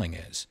calling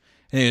is.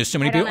 And there's so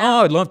many people,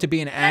 I'd love to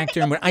be an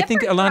actor. But I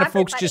think a lot of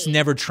folks just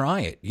never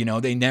try it.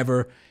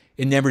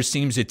 It never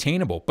seems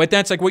attainable. But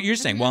that's like what you're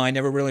saying. Well, I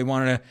never really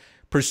wanted to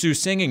pursue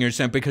singing or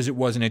something because it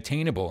wasn't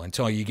attainable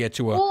until you get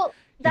to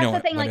that's the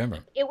thing. Whatever.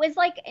 Like it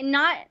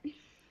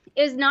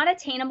was not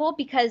attainable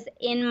because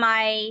in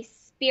my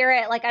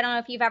spirit, like I don't know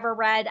if you've ever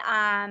read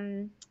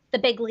The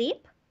Big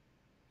Leap.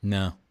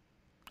 No.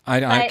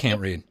 I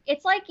can't read.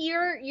 It's like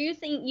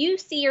you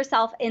see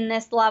yourself in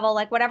this level,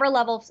 like whatever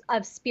level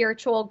of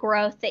spiritual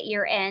growth that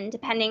you're in,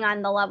 depending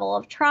on the level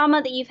of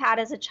trauma that you've had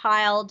as a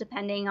child,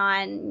 depending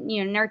on,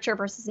 nurture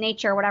versus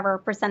nature, whatever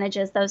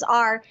percentages those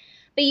are.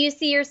 But you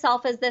see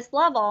yourself as this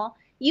level.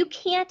 You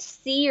can't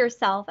see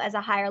yourself as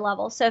a higher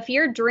level. So if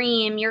your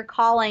dream, your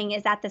calling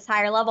is at this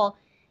higher level,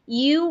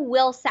 you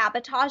will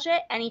sabotage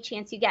it any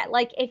chance you get.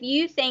 Like if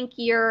you think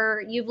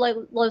you've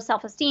low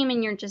self-esteem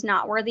and you're just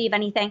not worthy of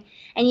anything,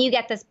 and you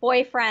get this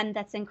boyfriend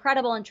that's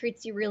incredible and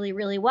treats you really,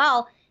 really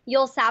well,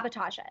 you'll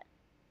sabotage it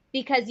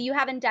because you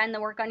haven't done the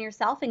work on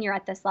yourself and you're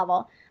at this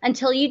level.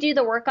 Until you do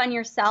the work on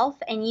yourself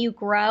and you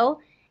grow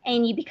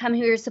and you become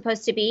who you're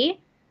supposed to be,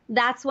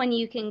 that's when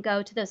you can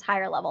go to those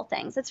higher level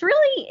things. It's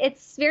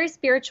very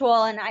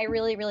spiritual, and I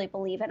really, really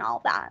believe in all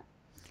of that.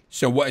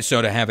 So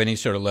to have any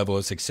sort of level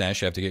of success,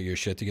 you have to get your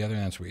shit together?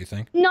 That's what you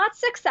think? Not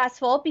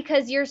successful,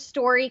 because your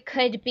story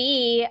could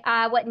be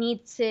what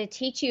needs to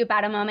teach you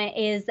about a moment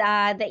is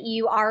that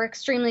you are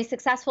extremely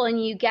successful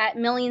and you get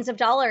millions of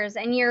dollars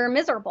and you're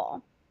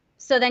miserable.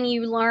 So then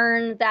you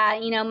learn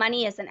that,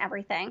 money isn't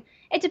everything.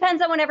 It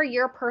depends on whatever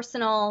your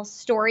personal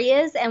story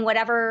is and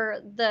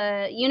whatever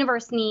the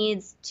universe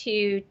needs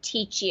to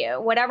teach you,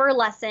 whatever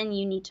lesson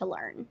you need to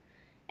learn.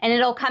 And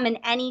it'll come in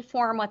any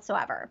form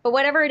whatsoever. But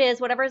whatever it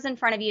is, whatever is in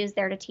front of you is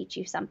there to teach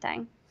you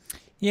something.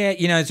 Yeah,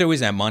 it's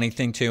always that money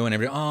thing too.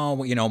 And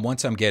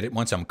once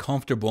I'm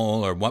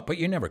comfortable or what, but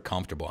you're never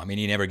comfortable. I mean,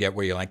 you never get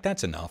where you're like,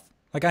 that's enough.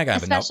 Like I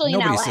got enough.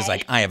 Nobody says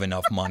like, I have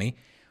enough money.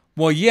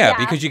 Well, yeah,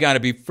 because you got to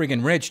be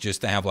friggin' rich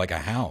just to have like a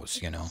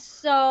house, you know.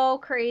 So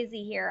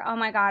crazy here. Oh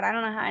my God, I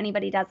don't know how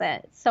anybody does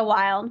it. It's so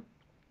wild.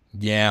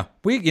 Yeah,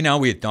 we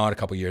had thought a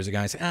couple years ago.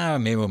 I said,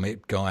 maybe we'll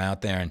go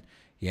out there and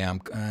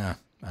I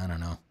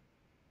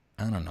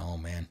don't know,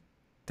 man.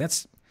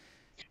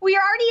 We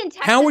are already in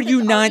Texas. How are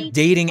you not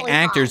dating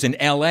actors in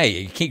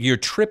L.A.? You're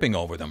tripping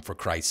over them, for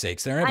Christ's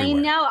sakes. They're everywhere. I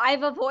know.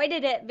 I've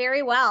avoided it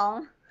very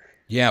well.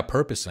 Yeah,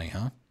 purposely,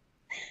 huh?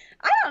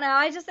 I don't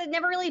know. It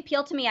never really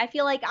appealed to me. I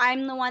feel like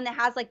I'm the one that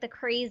has like the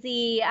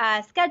crazy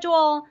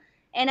schedule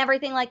and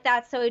everything like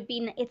that. So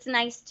it's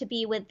nice to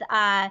be with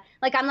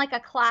like I'm like a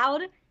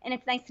cloud, and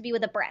it's nice to be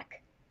with a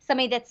brick.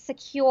 Somebody that's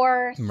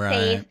secure,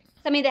 safe,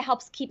 somebody that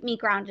helps keep me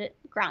grounded.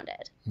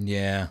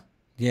 Yeah.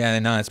 Yeah,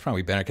 no, it's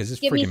probably better because it's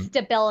give me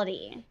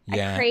stability.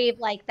 Yeah. I crave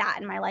like that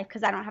in my life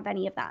because I don't have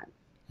any of that.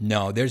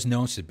 No, there's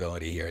no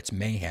stability here. It's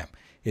mayhem.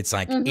 It's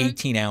like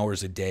 18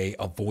 hours a day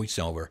of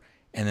voiceover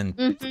and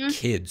then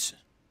kids.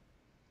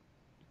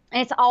 And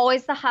it's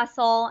always the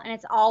hustle, and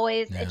it's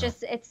always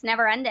it's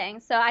never ending.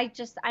 So I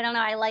don't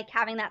know. I like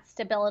having that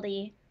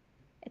stability.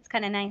 It's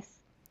kind of nice.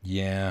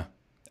 Yeah.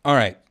 All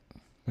right.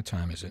 What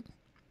time is it?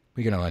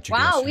 We're gonna let you go.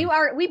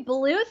 Wow, we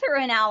blew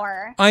through an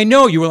hour. I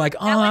know. You were like,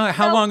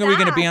 how long are we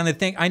gonna be on the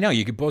thing? I know.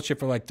 You could bullshit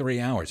for like 3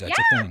 hours. That's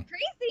a thing.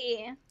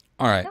 Crazy.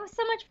 All right. That was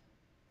so much.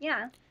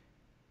 Yeah.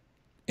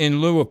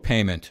 In lieu of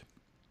payment.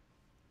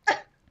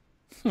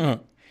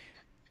 I'm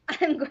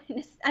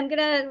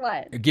gonna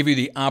what? Give you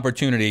the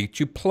opportunity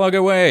to plug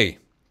away.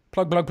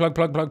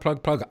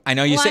 Plug. I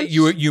know you said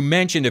you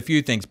mentioned a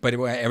few things, but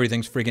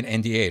everything's freaking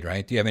NDA'd,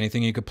 right? Do you have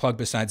anything you could plug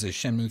besides the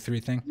Shenmue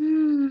 3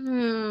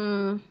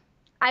 thing?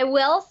 I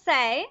will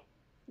say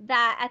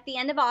that at the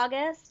end of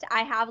August,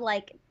 I have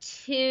like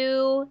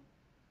 2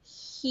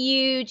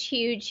 huge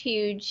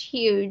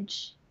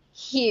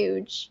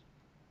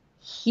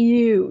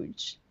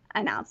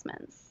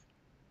announcements.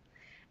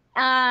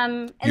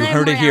 You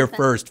heard it here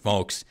first,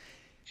 folks.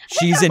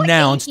 She's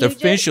announced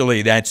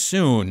officially that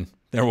soon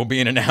there will be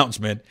an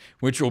announcement,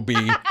 which will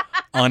be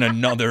on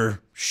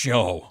another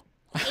show.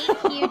 8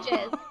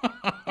 huges.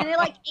 And they're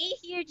like 8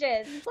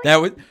 huges.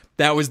 Like,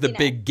 that was the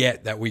big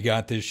get that we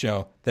got this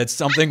show. That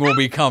something will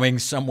be coming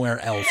somewhere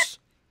else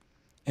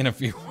in a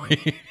few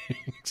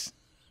weeks.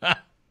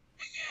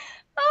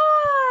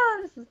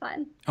 This is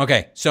fun.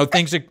 Okay, so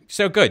things are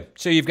so good.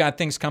 So you've got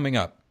things coming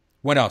up.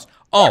 What else?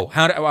 Oh,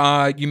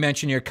 you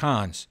mentioned your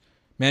cons.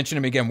 Mention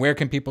them again. Where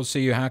can people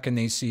see you? How can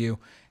they see you?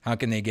 How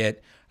can they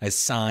get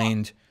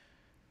assigned?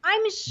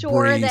 I'm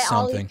sure that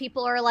all these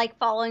people are like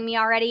following me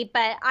already,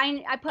 but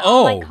I put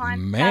all my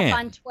con stuff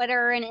on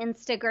Twitter and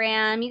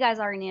Instagram. You guys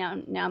already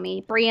know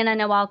me. Brianna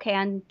Noel K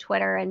on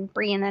Twitter and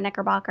Brianna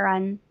Knickerbocker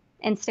on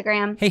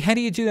Instagram. Hey, how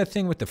do you do that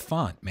thing with the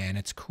font, man?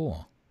 It's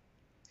cool.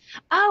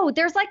 Oh,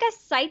 there's like a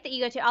site that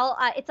you go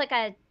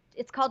to.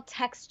 It's called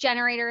Text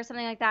Generator or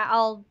something like that.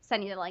 I'll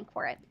send you the link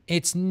for it.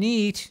 It's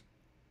neat.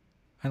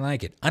 I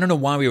like it. I don't know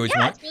why we always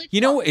want. It's really cool. You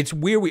know, it's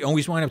weird. We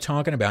always wind up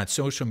talking about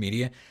social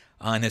media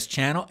on this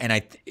channel, and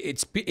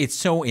it's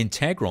so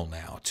integral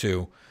now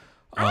to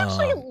I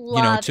actually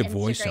love to Instagram.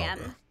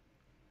 voiceover.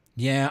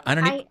 Yeah, I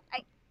don't.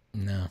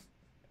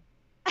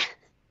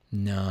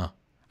 No.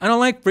 I don't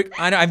like.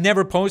 I've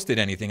never posted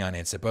anything on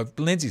Insta, but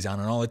Lindsay's on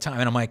it all the time,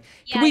 and I'm like,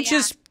 can we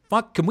just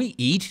Can we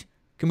eat?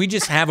 Can we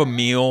just have a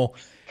meal?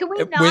 Can we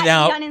not eat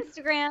on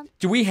Instagram?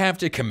 Do we have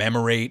to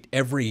commemorate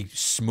every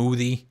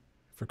smoothie?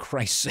 For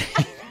Christ's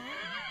sake.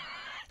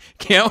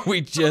 Can't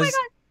we just...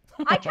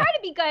 Oh my God. I try to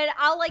be good.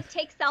 I'll like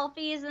take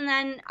selfies and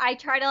then I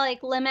try to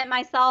like limit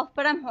myself,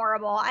 but I'm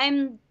horrible.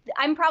 I'm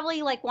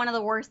probably like one of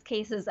the worst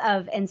cases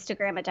of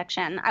Instagram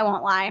addiction. I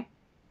won't lie.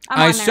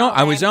 I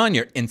was on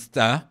your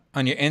Insta,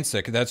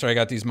 because that's where I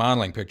got these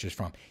modeling pictures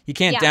from. You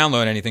can't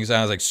download anything, so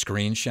I was like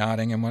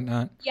screenshotting and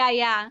whatnot.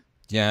 Yeah.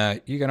 Yeah,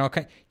 you got all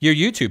kind. Your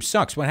YouTube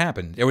sucks. What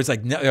happened? It was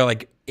like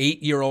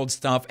 8-year-old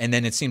stuff, and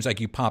then it seems like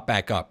you pop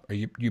back up. Are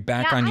you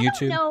back on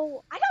YouTube?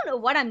 I don't know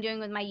what I'm doing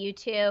with my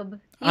YouTube.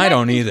 I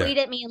don't either. Tweet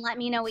at me and let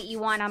me know what you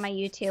want on my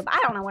YouTube. I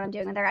don't know what I'm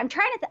doing there.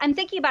 I'm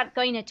thinking about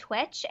going to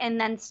Twitch and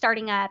then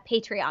starting a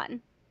Patreon.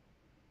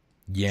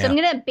 Yeah. So I'm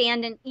gonna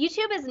abandon.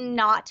 YouTube is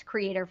not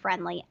creator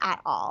friendly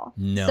at all.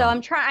 No. So I'm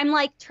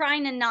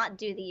trying to not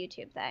do the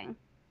YouTube thing.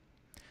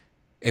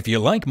 If you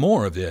like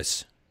more of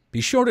this,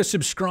 be sure to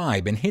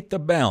subscribe and hit the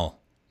bell.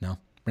 No,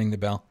 ring the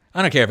bell.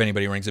 I don't care if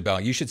anybody rings a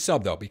bell. You should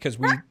sub, though, because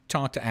we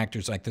talk to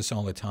actors like this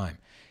all the time.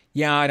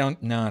 Yeah, I don't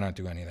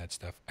do any of that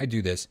stuff. I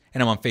do this,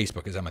 and I'm on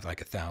Facebook because I'm at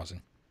like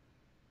 1,000.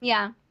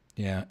 Yeah.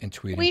 Yeah, and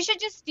tweeting. We should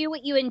just do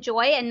what you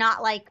enjoy and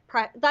not like,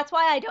 that's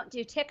why I don't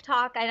do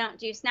TikTok. I don't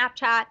do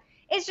Snapchat.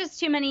 It's just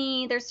too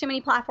many, there's too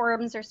many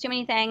platforms. There's too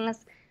many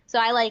things. So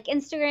I like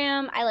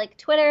Instagram. I like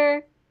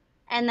Twitter.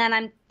 And then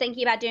I'm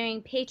thinking about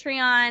doing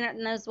Patreon,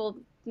 and those will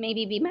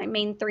maybe be my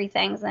main 3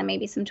 things, and then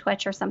maybe some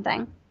Twitch or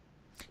something.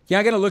 Yeah,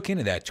 I got to look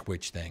into that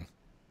Twitch thing.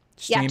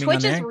 Yeah,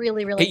 Twitch is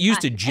really, really fun. It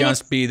used to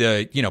just be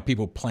the,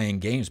 people playing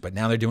games, but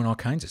now they're doing all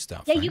kinds of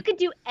stuff. Yeah, right? you could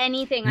do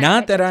anything.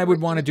 Not that I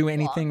would want to do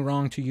anything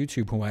wrong to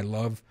YouTube, who I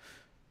love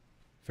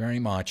very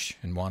much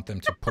and want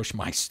them to push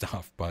my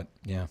stuff, but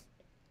yeah.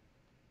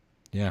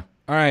 Yeah.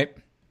 All right,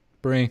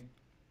 Brie.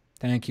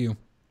 Thank you.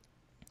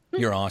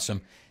 You're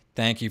awesome.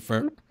 Thank you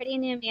for pretty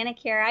new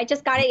manicure. I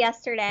just got it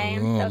yesterday.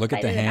 Ooh, so look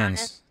at the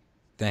hands.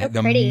 The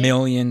pretty. $1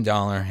 million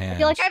hands. I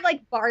feel like I have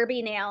like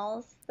Barbie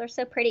nails. They're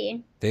so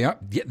pretty. They are.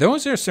 Yeah,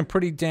 those are some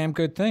pretty damn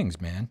good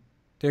things, man.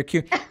 They're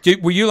cute.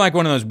 Were you like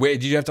one of those?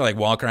 Did you have to like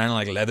walk around in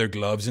like leather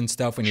gloves and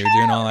stuff when you were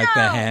doing all like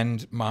the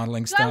hand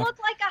modeling stuff? Do I look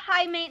like a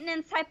high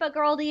maintenance type of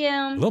girl to you?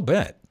 A little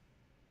bit.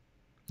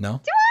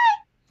 No. Do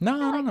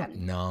I?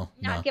 No.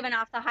 Not giving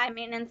off the high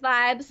maintenance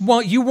vibes.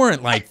 Well, you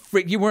weren't like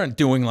you weren't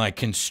doing like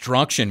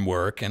construction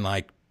work and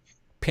like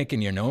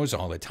picking your nose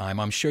all the time.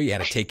 I'm sure you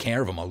had to take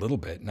care of them a little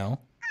bit. No.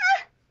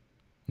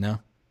 No.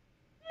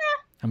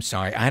 I'm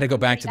sorry. I had to go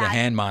back to the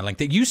hand modeling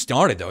thing. You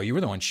started, though. You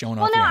were the one showing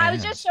off your hands. Well, no, I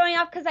was just showing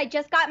off because I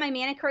just got my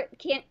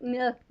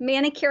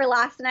manicure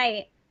last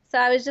night. So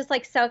I was just,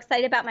 like, so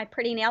excited about my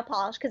pretty nail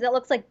polish because it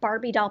looks like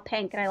Barbie doll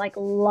pink, and I, like,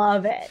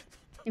 love it.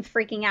 I'm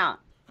freaking out.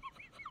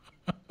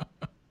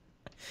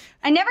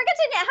 I never get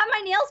to have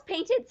my nails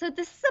painted, so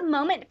this is a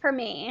moment for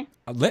me.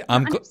 Oh, my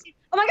God,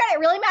 it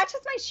really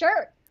matches my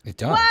shirt. It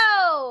does.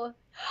 Whoa.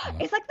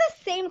 It's, like, the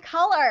same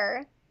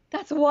color.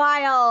 That's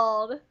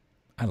wild.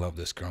 I love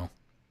this girl.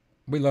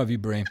 We love you,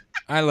 Brie.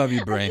 I love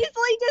you, Brie. I'm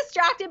easily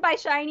distracted by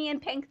shiny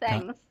and pink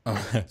things.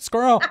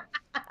 Squirrel.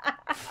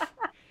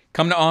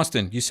 Come to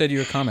Austin. You said you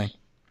were coming.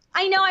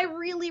 I know. I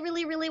really,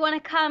 really, really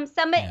want to come.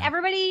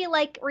 Everybody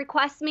like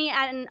requests me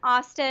at an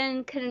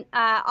Austin,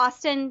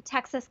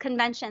 Texas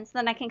convention, so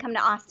then I can come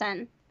to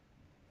Austin.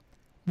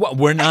 What?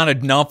 We're not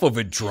enough of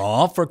a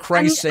draw, for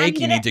Christ's sake.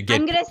 You need to get.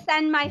 I'm gonna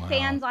send my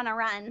fans on a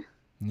run.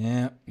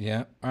 Yeah.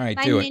 All right,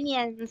 do it.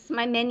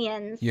 My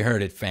minions. You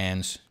heard it,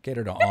 fans. Get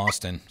her to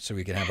Austin so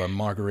we can have a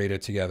margarita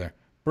together.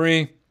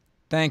 Brie,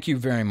 thank you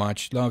very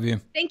much. Love you.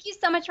 Thank you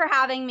so much for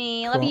having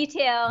me. Love you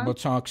too. We'll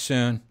talk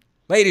soon.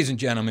 Ladies and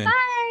gentlemen.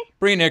 Bye.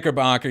 Brie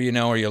Knickerbocker, you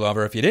know her, you love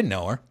her. If you didn't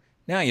know her,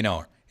 now you know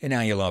her, and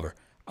now you love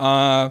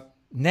her.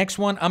 Next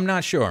one, I'm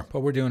not sure, but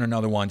we're doing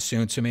another one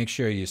soon, so make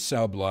sure you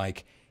sub,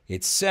 like,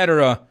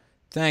 etc.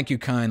 Thank you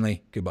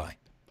kindly. Goodbye.